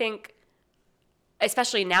 But I think,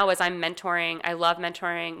 especially now as I'm mentoring, I love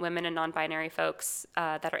mentoring women and non-binary folks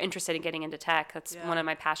that are interested in getting into tech. That's one of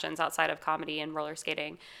my passions outside of comedy and roller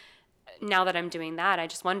skating. now that I'm doing that, I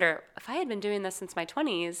just wonder if I had been doing this since my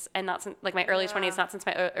 20s and not since like my early 20s, not since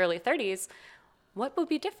my early 30s, what would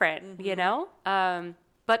be different, you know?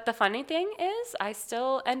 But the funny thing is I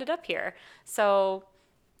still ended up here. So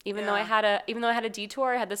even though I had a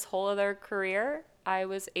detour, I had this whole other career, I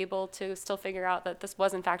was able to still figure out that this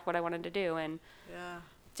was in fact what I wanted to do, and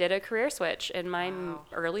did a career switch in my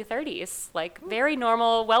early 30s, like very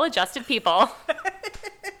normal, well-adjusted people.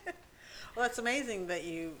 Well, it's amazing that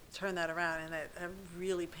you turned that around, and it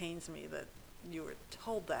really pains me that you were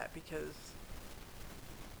told that, because,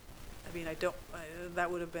 I mean, that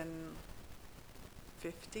would have been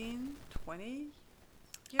 15, 20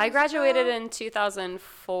 I graduated ago? in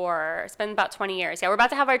 2004. It's been about 20 years. Yeah, we're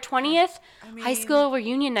about to have our 20th high school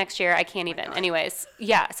reunion next year. I can't even. Anyways,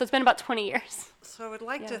 yeah, so it's been about 20 years. So I would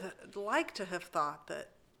like to have thought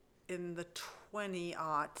that in the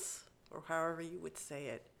 20-aughts, or however you would say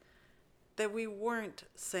it, that we weren't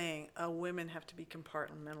saying women have to be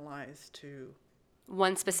compartmentalized to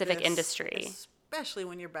one specific this, industry. Especially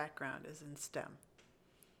when your background is in STEM.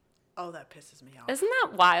 Oh, that pisses me off. Isn't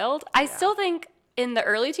that wild? I still think in the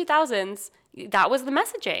early 2000s, that was the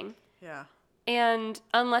messaging. Yeah. And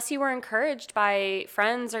unless you were encouraged by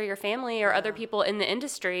friends or your family or other people in the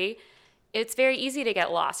industry, it's very easy to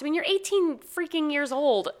get lost. I mean, you're 18 freaking years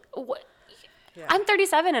old. Yeah. I'm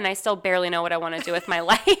 37 and I still barely know what I want to do with my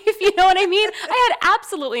life. You know what I mean? I had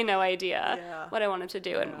absolutely no idea what I wanted to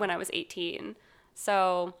do when I was 18.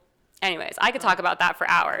 So anyways, I could talk about that for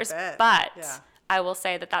hours, but I will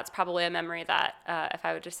say that that's probably a memory that if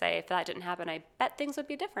I would just say if that didn't happen, I bet things would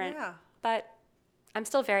be different. Yeah. But I'm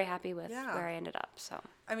still very happy with where I ended up. So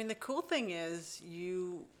I mean, the cool thing is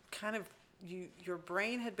you kind of your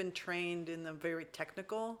brain had been trained in the very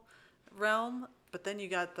technical realm, but then you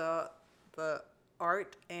got the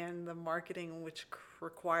art and the marketing, which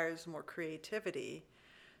requires more creativity.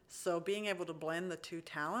 So being able to blend the two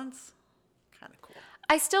talents, kind of cool.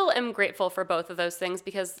 I still am grateful for both of those things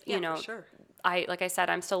because, you know, for sure. like I said,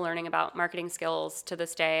 I'm still learning about marketing skills to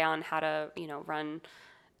this day on how to, you know, run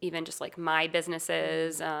even just like my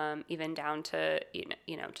businesses, even down to,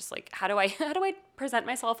 you know, just like how do I present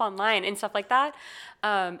myself online and stuff like that.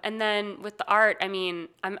 And then with the art, I mean,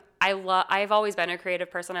 I've always been a creative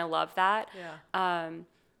person. I love that. Yeah.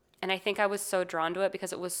 And I think I was so drawn to it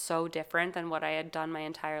because it was so different than what I had done my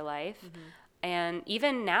entire life. Mm-hmm. And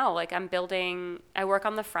even now, like I work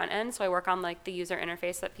on the front end. So I work on like the user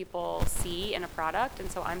interface that people see in a product.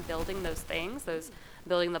 And so I'm building those things,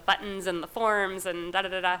 building the buttons and the forms and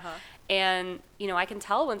da-da-da-da. And, you know, I can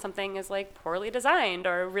tell when something is like poorly designed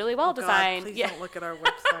or really well designed. Please don't look at our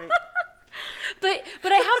website. But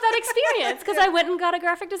I have that experience because I went and got a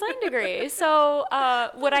graphic design degree. So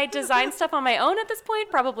would I design stuff on my own at this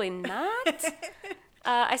point? Probably not.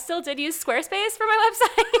 I still did use Squarespace for my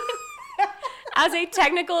website. As a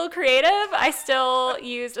technical creative, I still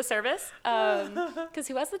used a service because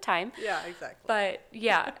who has the time? Yeah, exactly. But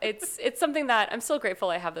yeah, it's something that I'm still grateful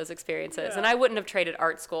I have those experiences. And I wouldn't have traded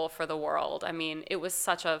art school for the world. I mean, it was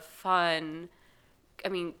such a fun,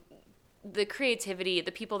 the creativity,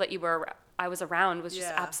 the people that I was around was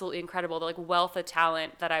just absolutely incredible. The like wealth of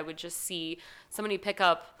talent that I would just see somebody pick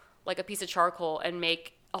up like a piece of charcoal and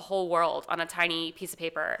make a whole world on a tiny piece of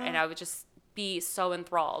paper. And I would just be so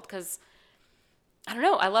enthralled because I don't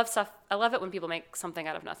know. I love stuff. I love it when people make something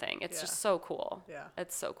out of nothing. It's just so cool. Yeah.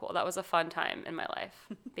 It's so cool. That was a fun time in my life,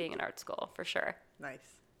 being in art school, for sure. Nice.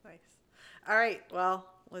 All right. Well,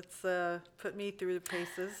 let's put me through the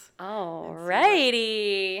paces.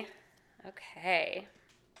 Alrighty. Okay.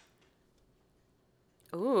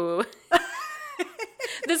 Ooh.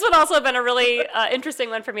 This would also have been a really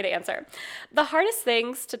interesting one for me to answer. The hardest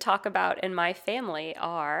things to talk about in my family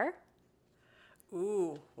are...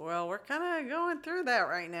 Ooh, well, we're kind of going through that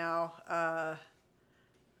right now.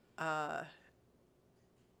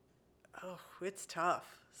 It's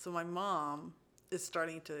tough. So my mom is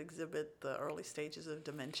starting to exhibit the early stages of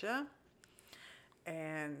dementia,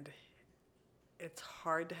 and it's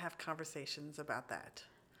hard to have conversations about that.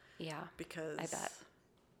 Yeah, because I bet.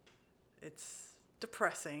 It's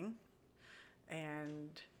depressing, and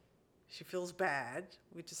she feels bad.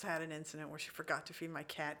 We just had an incident where she forgot to feed my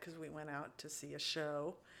cat because we went out to see a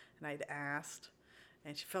show, and I'd asked,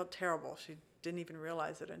 and she felt terrible. She didn't even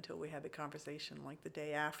realize it until we had the conversation like the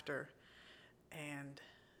day after. And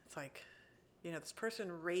it's like, you know, this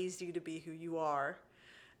person raised you to be who you are,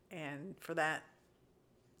 and for that,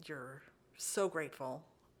 you're so grateful.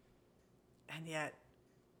 And yet,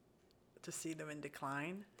 to see them in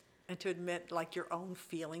decline and to admit like your own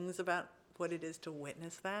feelings about what it is to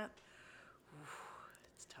witness that,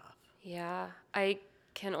 it's tough. Yeah, I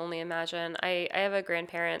can only imagine. I have a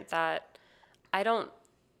grandparent that I don't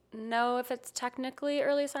know if it's technically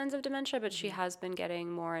early signs of dementia, but she has been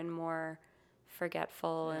getting more and more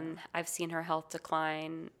forgetful, and I've seen her health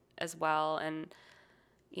decline as well. And,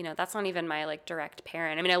 you know, that's not even my like direct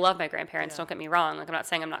parent. I mean, I love my grandparents, don't get me wrong. Like, I'm not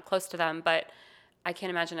saying I'm not close to them, but I can't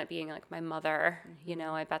imagine it being like my mother. You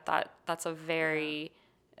know, I bet that's a very,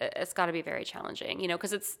 it's got to be very challenging, you know,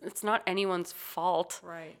 because it's not anyone's fault,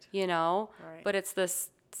 Right. you know, Right. but it's this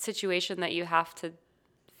situation that you have to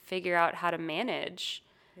figure out how to manage.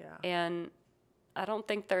 Yeah. And I don't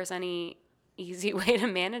think there's any easy way to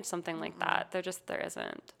manage something like that. There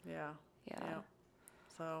isn't. Yeah. Yeah.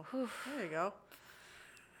 So there you go.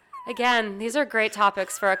 Again, these are great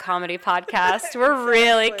topics for a comedy podcast. We're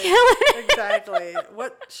really killing it. Exactly.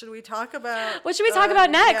 What should we talk about? What should we talk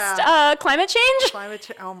about next? Yeah. Climate change? Climate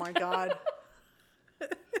change. Oh my God.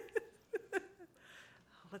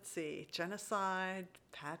 Let's see. Genocide,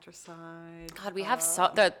 patricide. God, we have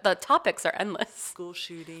the topics are endless. School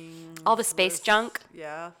shooting. All the space junk.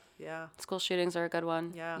 Yeah. Yeah. School shootings are a good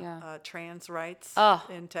one. Yeah. Trans rights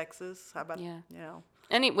in Texas. How about,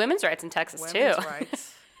 Any women's rights in Texas women's too.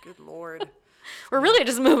 rights. Good Lord. We're really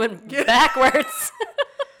just moving backwards.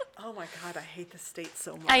 Oh my God, I hate the state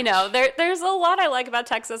so much. I know. There's a lot I like about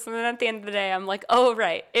Texas, and then at the end of the day, I'm like, oh,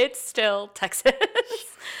 right, it's still Texas.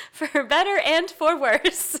 For better and for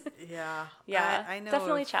worse. Yeah. Yeah, I know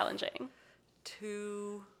definitely of challenging.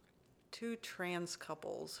 two trans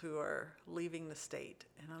couples who are leaving the state.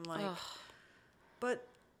 And I'm like, but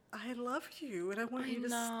I love you, and I want you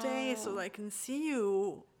to stay so I can see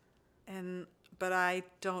you. But I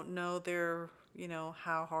don't know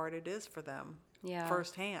how hard it is for them. Yeah.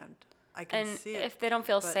 Firsthand. I can see it. If they don't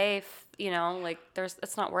feel safe, like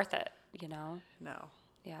it's not worth it, No.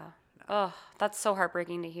 Yeah. Oh, that's so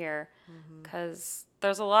heartbreaking to hear, because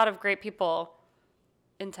there's a lot of great people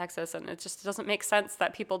in Texas, and it just doesn't make sense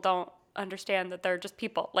that people don't understand that they're just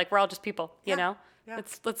people. Like, we're all just people, you know? Yeah.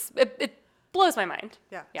 It blows my mind.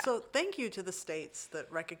 Yeah. So thank you to the states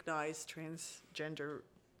that recognize transgender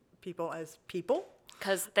people as people.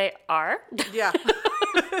 Because they are. Yeah.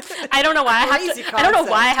 I don't know why I don't know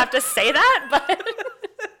why I have to say that, but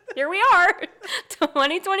here we are,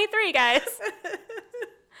 2023, guys.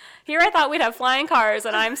 Here I thought we'd have flying cars,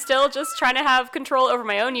 and I'm still just trying to have control over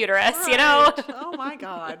my own uterus, Right. you know? Oh my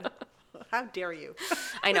God. How dare you?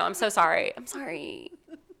 I know, I'm so sorry. I'm sorry.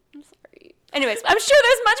 Anyways, I'm sure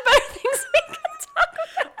there's much better things we can talk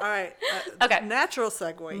about. All right. Okay. Natural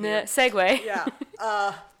segue here. Segue.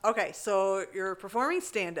 Yeah. Okay, so you're performing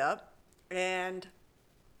stand-up, and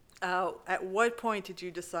at what point did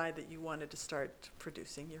you decide that you wanted to start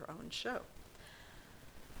producing your own show?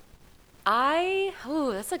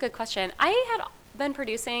 That's a good question. I had been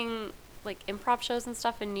producing like improv shows and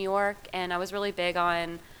stuff in New York, and I was really big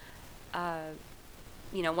on,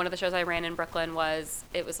 one of the shows I ran in Brooklyn was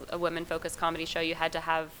a women-focused comedy show. You had to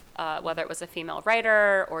have, whether it was a female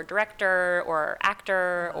writer or director or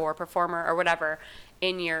actor or performer or whatever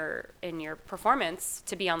in your performance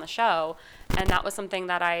to be on the show. And that was something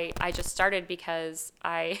that I just started because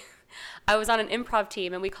I was on an improv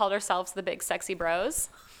team, and we called ourselves the Big Sexy Bros.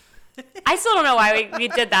 I still don't know why we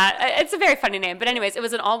did that. It's a very funny name. But anyways, it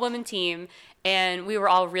was an all-women team, and we were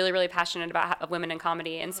all really, really passionate about women in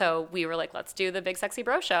comedy. And so we were like, let's do the Big Sexy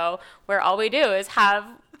Bro Show, where all we do is have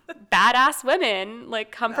badass women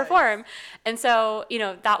like come perform. And so,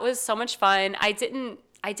 that was so much fun. I didn't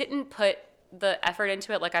put the effort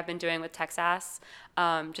into it like I've been doing with Texas,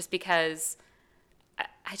 just because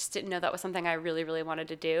I just didn't know that was something I really, really wanted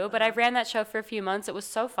to do. But I ran that show for a few months. It was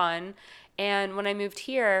so fun. And when I moved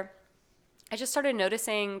here, I just started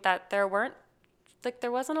noticing that there wasn't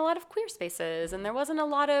a lot of queer spaces, and there wasn't a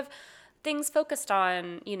lot of things focused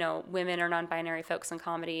on, women or non-binary folks in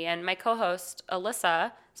comedy. And my co-host,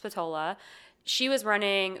 Alyssa Spatola, she was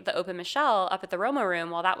running the Open Michelle up at the Roma Room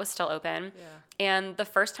while that was still open. Yeah. And the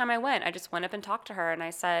first time I went, I just went up and talked to her, and I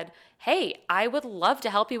said, hey, I would love to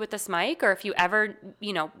help you with this mic, or if you ever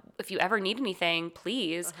need anything,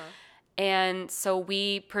 please. And so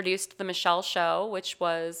we produced the Michelle Show, which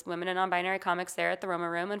was women and non-binary comics there at the Roma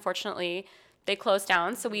Room. Unfortunately, they closed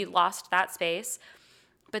down, so we lost that space.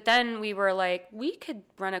 But then we were like, we could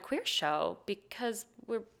run a queer show because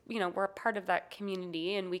we're a part of that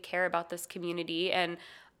community, and we care about this community. And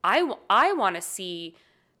I want to see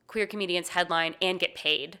queer comedians headline and get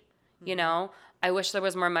paid. I wish there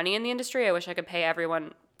was more money in the industry. I wish I could pay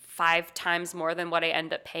everyone 5 times more than what I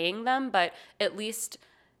end up paying them, but at least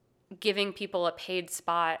giving people a paid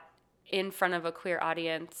spot in front of a queer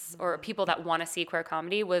audience or people that want to see queer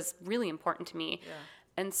comedy was really important to me. Yeah.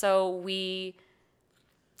 And so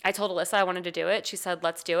I told Alyssa I wanted to do it. She said,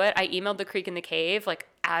 let's do it. I emailed the Creek and the Cave like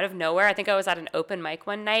out of nowhere. I think I was at an open mic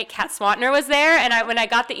one night. Kat Swantner was there, and when I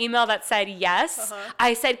got the email that said yes,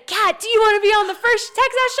 I said, Kat, do you want to be on the first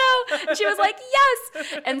Texas show? And she was like,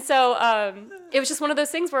 yes. And so it was just one of those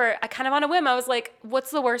things where I kind of on a whim, I was like, what's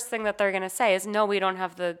the worst thing that they're going to say is, no, we don't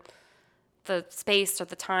have the space or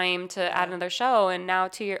the time to add another show. And now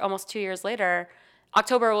almost 2 years later,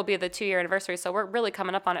 October will be the 2-year anniversary. So we're really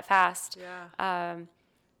coming up on it fast. Yeah.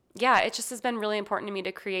 It just has been really important to me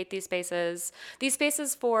to create these spaces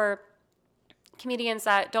for comedians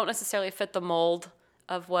that don't necessarily fit the mold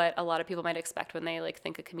of what a lot of people might expect when they like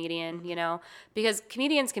think a comedian, you know, because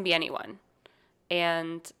comedians can be anyone.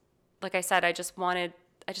 And like I said, I just wanted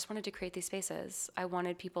to create these spaces. I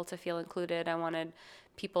wanted people to feel included. I wanted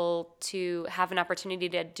people to have an opportunity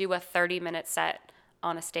to do a 30-minute set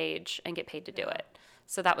on a stage and get paid to do it.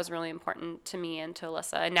 So that was really important to me and to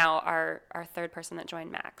Alyssa. And now our third person that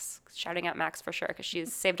joined, Max. Shouting out Max for sure, because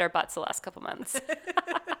she's saved our butts the last couple months.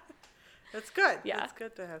 That's good. Yeah. It's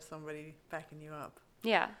good to have somebody backing you up.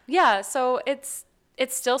 Yeah. So it's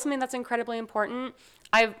still something that's incredibly important.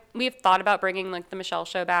 We've thought about bringing like the Michelle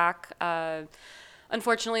Show back.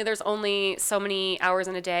 Unfortunately, there's only so many hours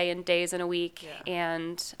in a day and days in a week. Yeah.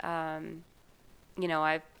 And you know,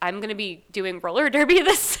 I'm going to be doing roller derby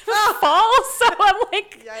this fall, so I'm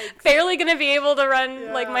like Yikes. barely going to be able to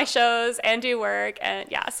run like my shows and do work. And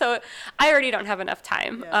so I already don't have enough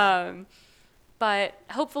time. Yeah. But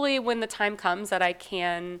hopefully when the time comes that I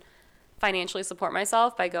can financially support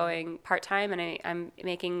myself by going part-time and I'm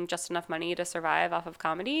making just enough money to survive off of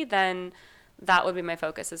comedy, then that would be my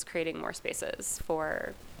focus, is creating more spaces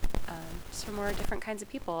for just for more different kinds of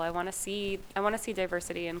people. I want to see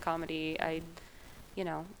diversity in comedy.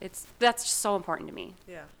 That's just so important to me.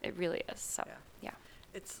 Yeah. It really is. So, yeah.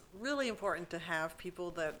 It's really important to have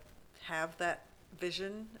people that have that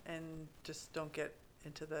vision and just don't get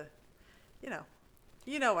into the, you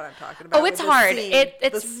know what I'm talking about. Oh, it's hard.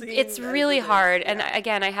 It's really hard. And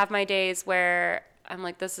again, I have my days where I'm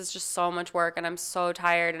like, this is just so much work and I'm so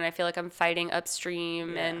tired and I feel like I'm fighting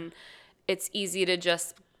upstream, and it's easy to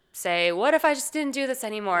just say, what if I just didn't do this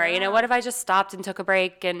anymore? Yeah. What if I just stopped and took a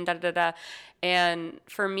break and da-da-da-da? And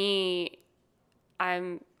for me,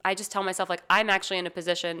 I just tell myself, like, I'm actually in a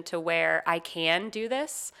position to where I can do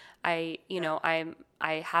this. I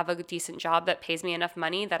have a decent job that pays me enough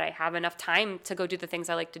money that I have enough time to go do the things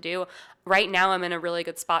I like to do. Right now, I'm in a really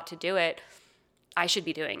good spot to do it. I should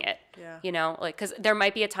be doing it. Yeah. Because there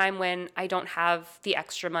might be a time when I don't have the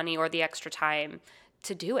extra money or the extra time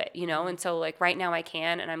to do it, and so like right now I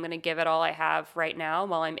can, and I'm going to give it all I have right now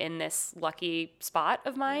while I'm in this lucky spot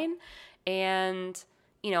of mine. And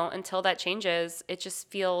until that changes, it just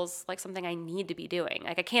feels like something I need to be doing.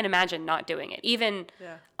 Like I can't imagine not doing it, even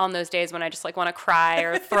on those days when I just like want to cry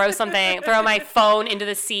or throw my phone into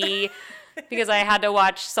the sea because I had to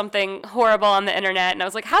watch something horrible on the internet, and I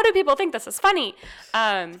was like, how do people think this is funny?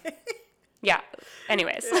 Anyways.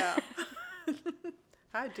 Yeah.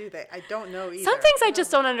 How do they? I don't know either. Some things I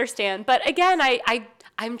just don't understand. But again,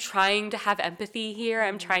 I'm trying to have empathy here.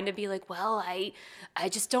 I'm trying to be like, well, I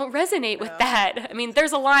just don't resonate with that. I mean,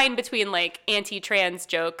 there's a line between like anti-trans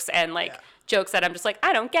jokes and like jokes that I'm just like,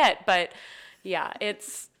 I don't get. But yeah,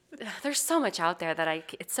 there's so much out there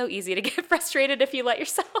that it's so easy to get frustrated if you let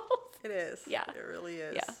yourself. It is. Yeah. It really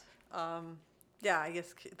is. Yeah. I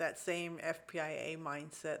guess that same FPIA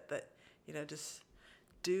mindset that, just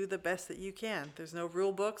do the best that you can. There's no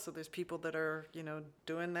rule book, so there's people that are,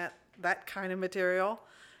 doing that kind of material.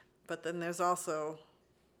 But then there's also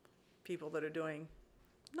people that are doing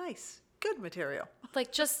nice, good material.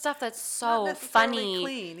 Like just stuff that's Not so necessarily funny.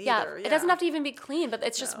 clean Yeah, either, it doesn't have to even be clean, but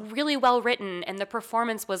it's just really well written and the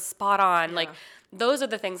performance was spot on. Like those are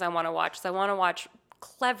the things I want to watch. So I want to watch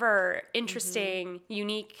clever, interesting,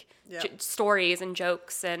 unique stories and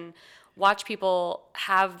jokes, and watch people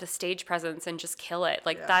have the stage presence and just kill it.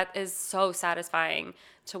 Like that is so satisfying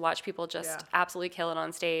to watch people just absolutely kill it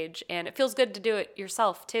on stage, and it feels good to do it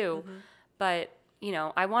yourself too. But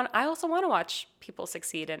I also want to watch people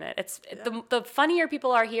succeed in it. It's the funnier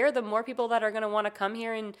people are here, the more people that are going to want to come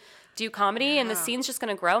here and do comedy, and the scene's just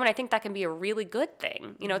going to grow. And I think that can be a really good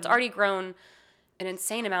thing. It's already grown an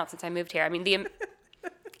insane amount since I moved here. I mean,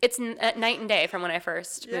 it's night and day from when I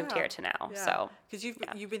first moved here to now. Yeah. So because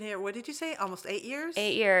you've been here, what did you say? Almost 8 years?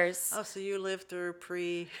 8 years. Oh, so you lived through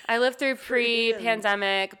I lived through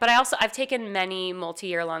pre-pandemic, but I've taken many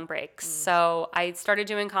multi-year long breaks. So I started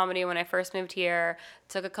doing comedy when I first moved here,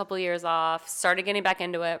 took a couple years off, started getting back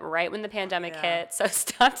into it right when the pandemic hit. So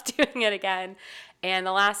stopped doing it again. And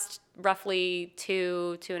the last roughly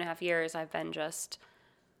 2.5 years, I've been just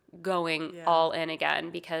going all in again,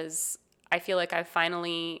 because I feel like I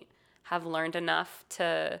finally have learned enough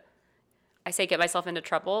to, I say get myself into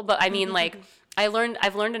trouble, but I mean like I've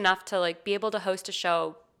learned enough to like be able to host a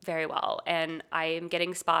show very well, and I am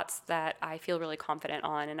getting spots that I feel really confident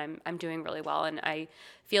on, and I'm doing really well, and I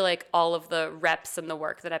feel like all of the reps and the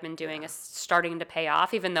work that I've been doing is starting to pay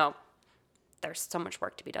off, even though there's so much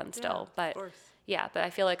work to be done still. Yeah, but of course. yeah, but I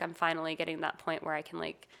feel like I'm finally getting that point where I can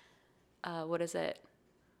like, what is it?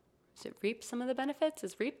 Is it reap some of the benefits?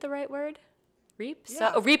 Is reap the right word? Reap?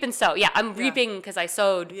 Yeah. So, reap and sow. Yeah, I'm Yeah. reaping because I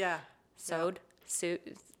sowed. Yeah. Sewed.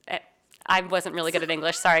 I wasn't really good at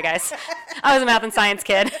English. Sorry, guys. I was a math and science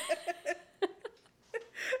kid.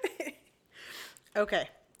 Okay.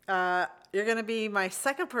 You're going to be my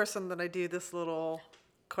second person that I do this little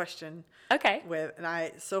question Okay. with.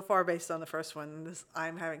 And so far, based on the first one,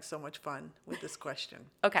 I'm having so much fun with this question.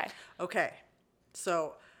 Okay. Okay.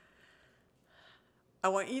 So I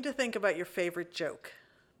want you to think about your favorite joke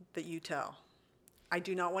that you tell. I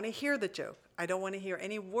do not want to hear the joke. I don't want to hear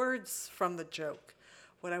any words from the joke.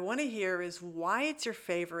 What I want to hear is why it's your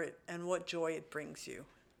favorite and what joy it brings you.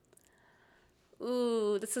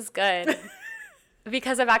 Ooh, this is good.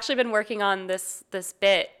 Because I've actually been working on this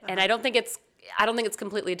bit, and I don't think it's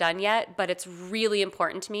completely done yet, but it's really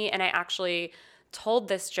important to me. And I actually told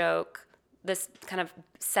this joke, this kind of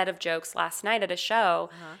set of jokes last night at a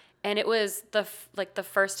show, and it was the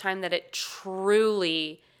first time that it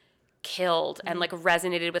truly killed and like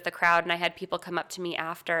resonated with the crowd. And I had people come up to me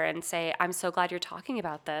after and say, "I'm so glad you're talking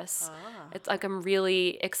about this. It's like I'm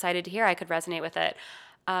really excited to hear I could resonate with it."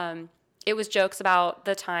 It was jokes about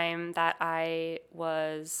the time that I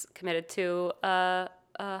was committed to a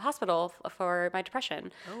hospital for my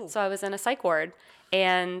depression. Oh. So I was in a psych ward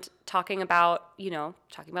and talking about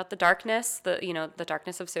the darkness, the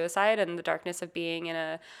darkness of suicide and the darkness of being in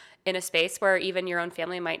a space where even your own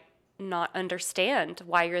family might not understand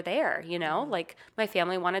why you're there, Like my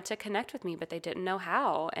family wanted to connect with me, but they didn't know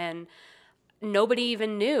how. And nobody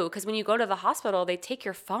even knew, because when you go to the hospital, they take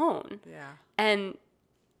your phone. Yeah. And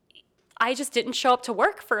I just didn't show up to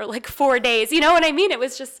work for like 4 days. You know what I mean? It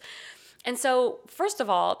was just, and so first of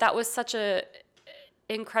all, that was such a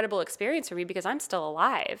incredible experience for me because I'm still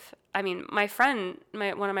alive. I mean, my friend,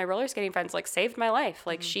 one of my roller skating friends, like saved my life.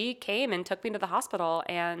 Like she came and took me to the hospital,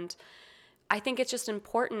 and I think it's just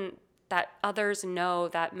important that others know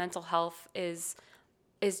that mental health is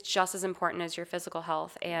just as important as your physical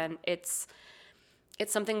health, and it's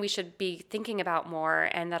something we should be thinking about more,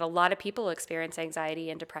 and that a lot of people experience anxiety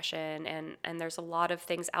and depression, and there's a lot of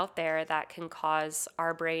things out there that can cause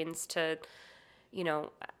our brains to,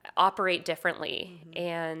 operate differently.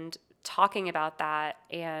 And talking about that,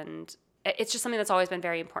 and it's just something that's always been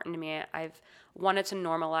very important to me. I've wanted to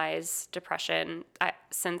normalize depression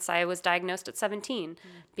since I was diagnosed at 17,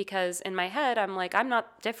 because in my head, I'm like, I'm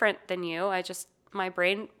not different than you. My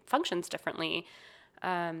brain functions differently.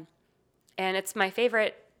 And it's my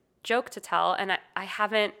favorite joke to tell. And I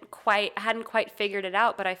hadn't quite figured it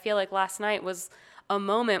out, but I feel like last night was a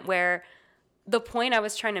moment where the point I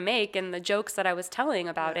was trying to make and the jokes that I was telling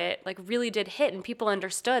about it, like really did hit, and people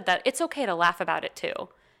understood that it's okay to laugh about it too.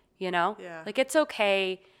 Yeah. Like it's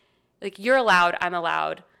okay. Like you're allowed, I'm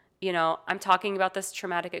allowed, I'm talking about this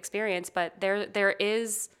traumatic experience, but there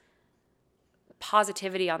is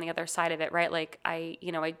positivity on the other side of it, right? Like I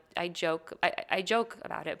joke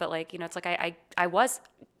about it, but like, it's like I was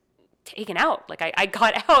taken out, like I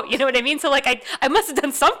got out, you know what I mean? So like I must have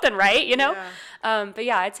done something right, Yeah. But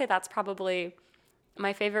yeah, I'd say that's probably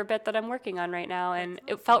my favorite bit that I'm working on right now. And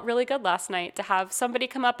it felt really good last night to have somebody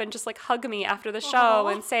come up and just like hug me after the show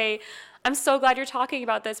and say, "I'm so glad you're talking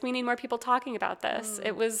about this. We need more people talking about this."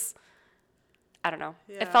 It was, I don't know.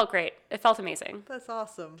 Yeah. It felt great. It felt amazing. That's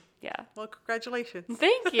awesome. Yeah. Well, congratulations.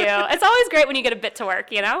 Thank you. It's always great when you get a bit to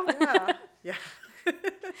work, Yeah. Yeah.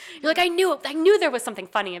 You're like, I knew there was something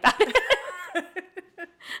funny about it.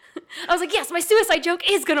 I was like, yes, my suicide joke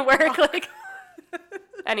is going to work. Like,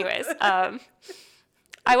 anyways,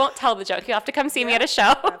 I won't tell the joke. You'll have to come see me at a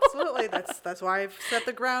show. Absolutely. That's why I've set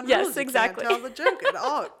the ground Yes, rules. You exactly. can't tell the joke at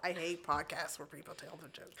all. I hate podcasts where people tell the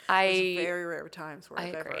joke. There's very rare times where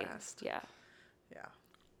I've agree. ever asked. Yeah. Yeah.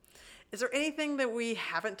 Is there anything that we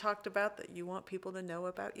haven't talked about that you want people to know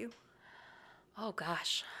about you? Oh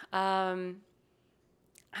gosh.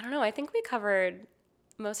 I don't know. I think we covered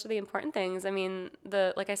most of the important things. I mean,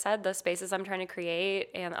 like I said, the spaces I'm trying to create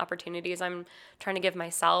and the opportunities I'm trying to give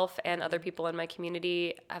myself and other people in my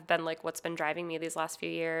community have been like what's been driving me these last few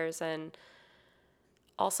years. And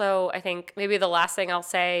also, I think maybe the last thing I'll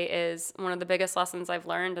say is one of the biggest lessons I've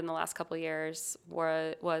learned in the last couple of years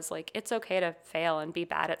was like, it's okay to fail and be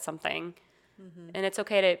bad at something. And it's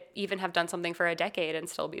okay to even have done something for a decade and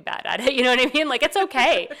still be bad at it. You know what I mean? Like, it's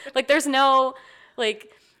okay. Like, there's no,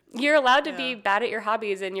 like, you're allowed to be bad at your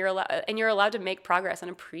hobbies, and you're allowed to make progress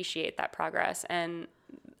and appreciate that progress. And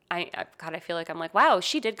I feel like I'm like, wow,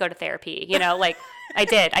 she did go to therapy, you know, like I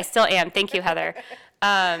did. I still am. Thank you, Heather.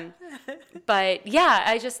 But yeah,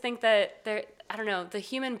 I just think that I don't know, the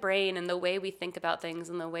human brain and the way we think about things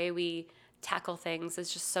and the way we tackle things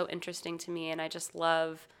is just so interesting to me. And I just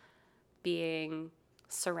love being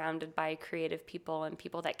surrounded by creative people and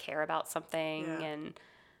people that care about something. Yeah.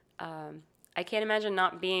 And I can't imagine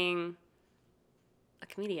not being a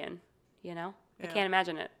comedian, you know? Yeah. I can't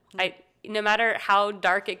imagine it. No matter how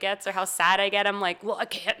dark it gets or how sad I get, I'm like, well, I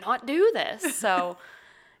can't not do this. So,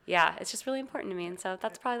 yeah, it's just really important to me. And so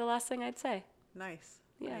that's probably the last thing I'd say. Nice.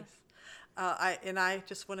 Yeah. Nice. I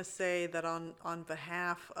just want to say that on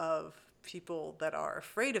behalf of people that are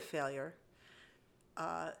afraid of failure,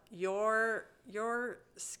 your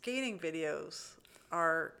skating videos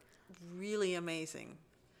are really amazing,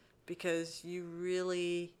 because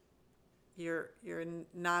you're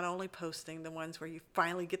not only posting the ones where you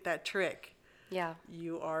finally get that trick. Yeah.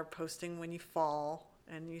 You are posting when you fall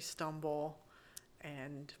and you stumble,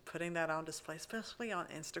 and putting that on display, especially on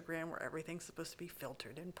Instagram where everything's supposed to be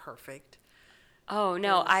filtered and perfect. Oh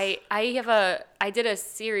no, I did a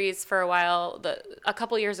series for a while. A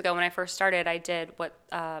couple years ago when I first started, I did what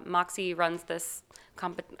Moxie runs this.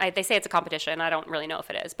 They say it's a competition. I don't really know if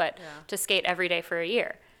it is, but to skate every day for a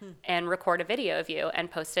year and record a video of you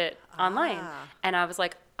and post it online. And I was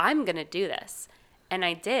like, I'm gonna do this, and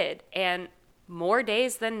I did. And more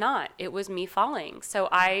days than not, it was me falling. So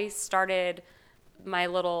I started my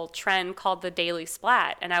little trend called the Daily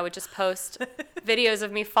Splat, and I would just post videos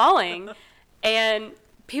of me falling. And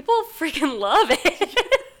people freaking love it.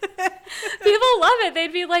 People love it.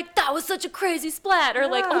 They'd be like, that was such a crazy splat. Or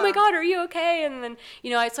like, oh my God, are you okay? And then,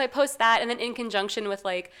 so I post that. And then in conjunction with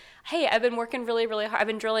like, hey, I've been working really, really hard. I've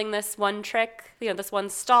been drilling this one trick, this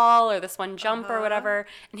one stall or this one jump or whatever.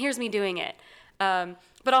 And here's me doing it.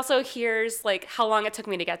 But also here's like how long it took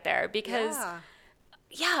me to get there. Because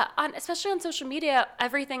especially on social media,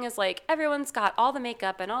 everything is like, everyone's got all the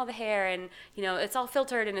makeup and all the hair, and it's all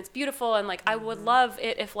filtered and it's beautiful, and like I would love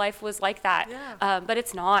it if life was like that. But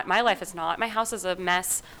it's not. My life is not. My house is a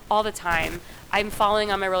mess all the time. I'm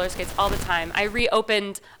falling on my roller skates all the time. I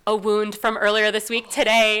reopened a wound from earlier this week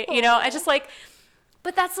today. I just like,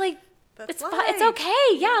 but that's like, it's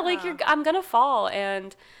okay. Like I'm gonna fall.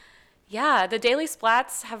 And yeah, the Daily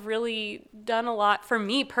Splats have really done a lot for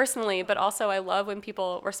me personally, but also I love when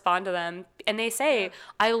people respond to them and they say,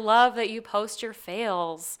 I love that you post your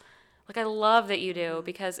fails. Like, I love that you do,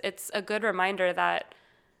 because it's a good reminder that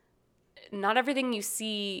not everything you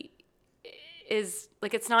see is,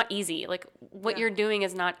 like, it's not easy. Like, what you're doing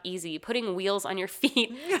is not easy. Putting wheels on your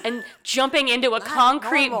feet and jumping into a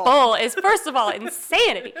concrete bowl is, first of all,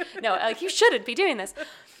 insanity. No, like, you shouldn't be doing this.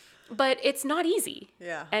 But it's not easy.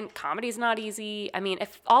 Yeah. And comedy's not easy. I mean,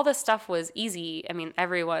 if all this stuff was easy, I mean,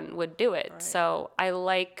 everyone would do it. Right. So I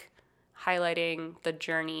like highlighting the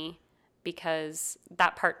journey, because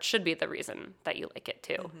that part should be the reason that you like it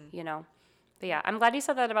too, But yeah, I'm glad you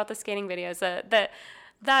said that about the skating videos. That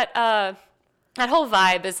whole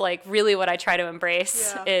vibe is like really what I try to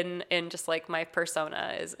embrace in just like my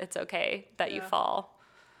persona. Is it's okay that you fall.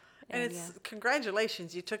 And it's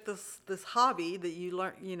congratulations. You took this hobby that you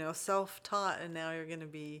learned, self-taught, and now you're going to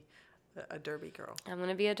be a derby girl. I'm going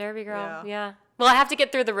to be a derby girl. Yeah. Well, I have to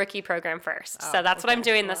get through the rookie program first. So that's what I'm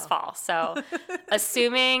doing this fall. So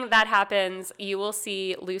assuming that happens, you will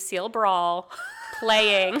see Lucille Brawl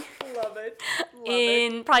playing Love it.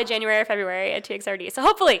 in probably January or February at TXRD. So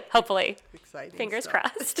hopefully, exciting fingers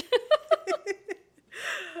crossed.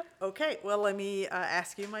 Okay, well, let me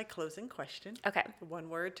ask you my closing question. Okay. One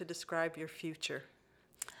word to describe your future.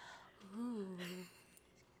 Ooh.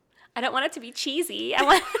 I don't want it to be cheesy. I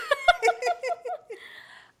want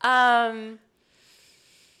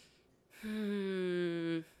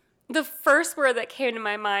the first word that came to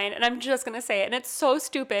my mind, and I'm just going to say it, and it's so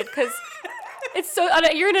stupid because it's so,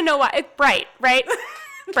 you're going to know why. It's bright, right?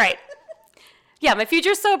 Bright. Yeah, my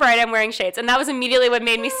future's so bright, I'm wearing shades. And that was immediately what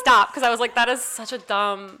made me stop, because I was like, that is such a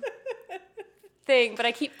dumb thing. But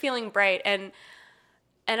I keep feeling bright. And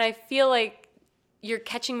I feel like you're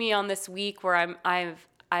catching me on this week where I've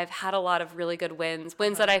had a lot of really good wins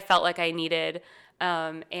that I felt like I needed.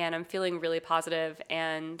 And I'm feeling really positive.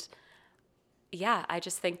 And yeah, I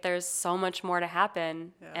just think there's so much more to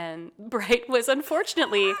happen. Yeah. And bright was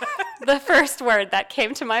unfortunately the first word that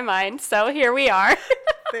came to my mind. So here we are.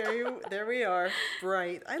 There we are.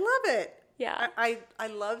 Bright. I love it. Yeah. I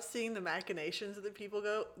love seeing the machinations that people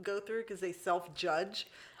go through because they self-judge.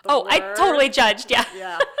 I totally judged. Yeah.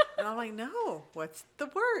 Yeah. And I'm like, no, what's the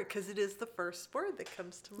word? Because it is the first word that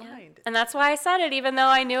comes to mind. And that's why I said it, even though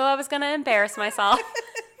I knew I was going to embarrass myself.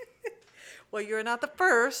 Well, you're not the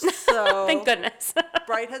first, so Thank goodness.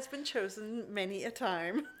 Bright has been chosen many a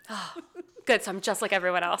time. Good, so I'm just like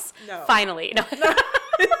everyone else. No. Finally. No.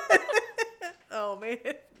 Oh, man,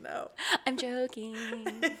 no. I'm joking.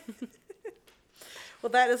 Well,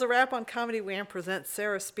 that is a wrap on Comedy Wham Presents.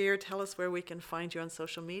 Sarah Spear, tell us where we can find you on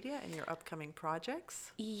social media and your upcoming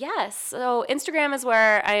projects. Yes. So Instagram is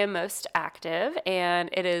where I am most active, and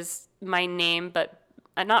it is my name, but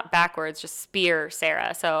not backwards, just Spear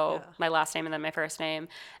Sarah. So my last name and then my first name.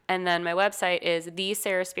 And then my website is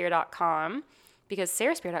thesarahspear.com because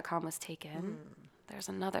sarahspear.com was taken. There's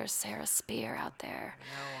another Sarah Spear out there.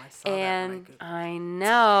 I saw that when I Googled. I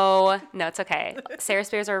know. No, it's okay. Sarah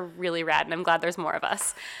Spears are really rad, and I'm glad there's more of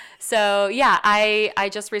us. So, yeah, I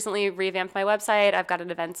just recently revamped my website. I've got an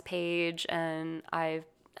events page, and I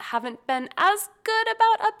haven't been as good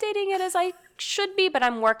about updating it as I should be, but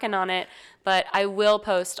I'm working on it. But I will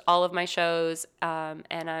post all of my shows, and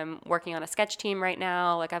I'm working on a sketch team right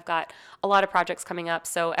now. Like, I've got a lot of projects coming up,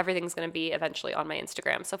 so everything's going to be eventually on my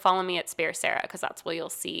Instagram. So follow me at Spear Sarah, because that's where you'll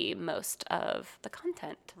see most of the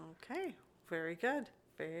content. Okay, very good.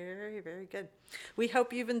 Very, very good. We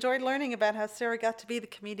hope you've enjoyed learning about how Sarah got to be the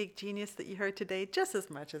comedic genius that you heard today just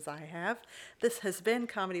as much as I have. This has been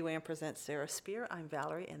Comedy Wham Presents Sarah Spear. I'm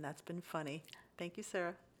Valerie, and that's been funny. Thank you,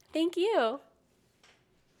 Sarah. Thank you.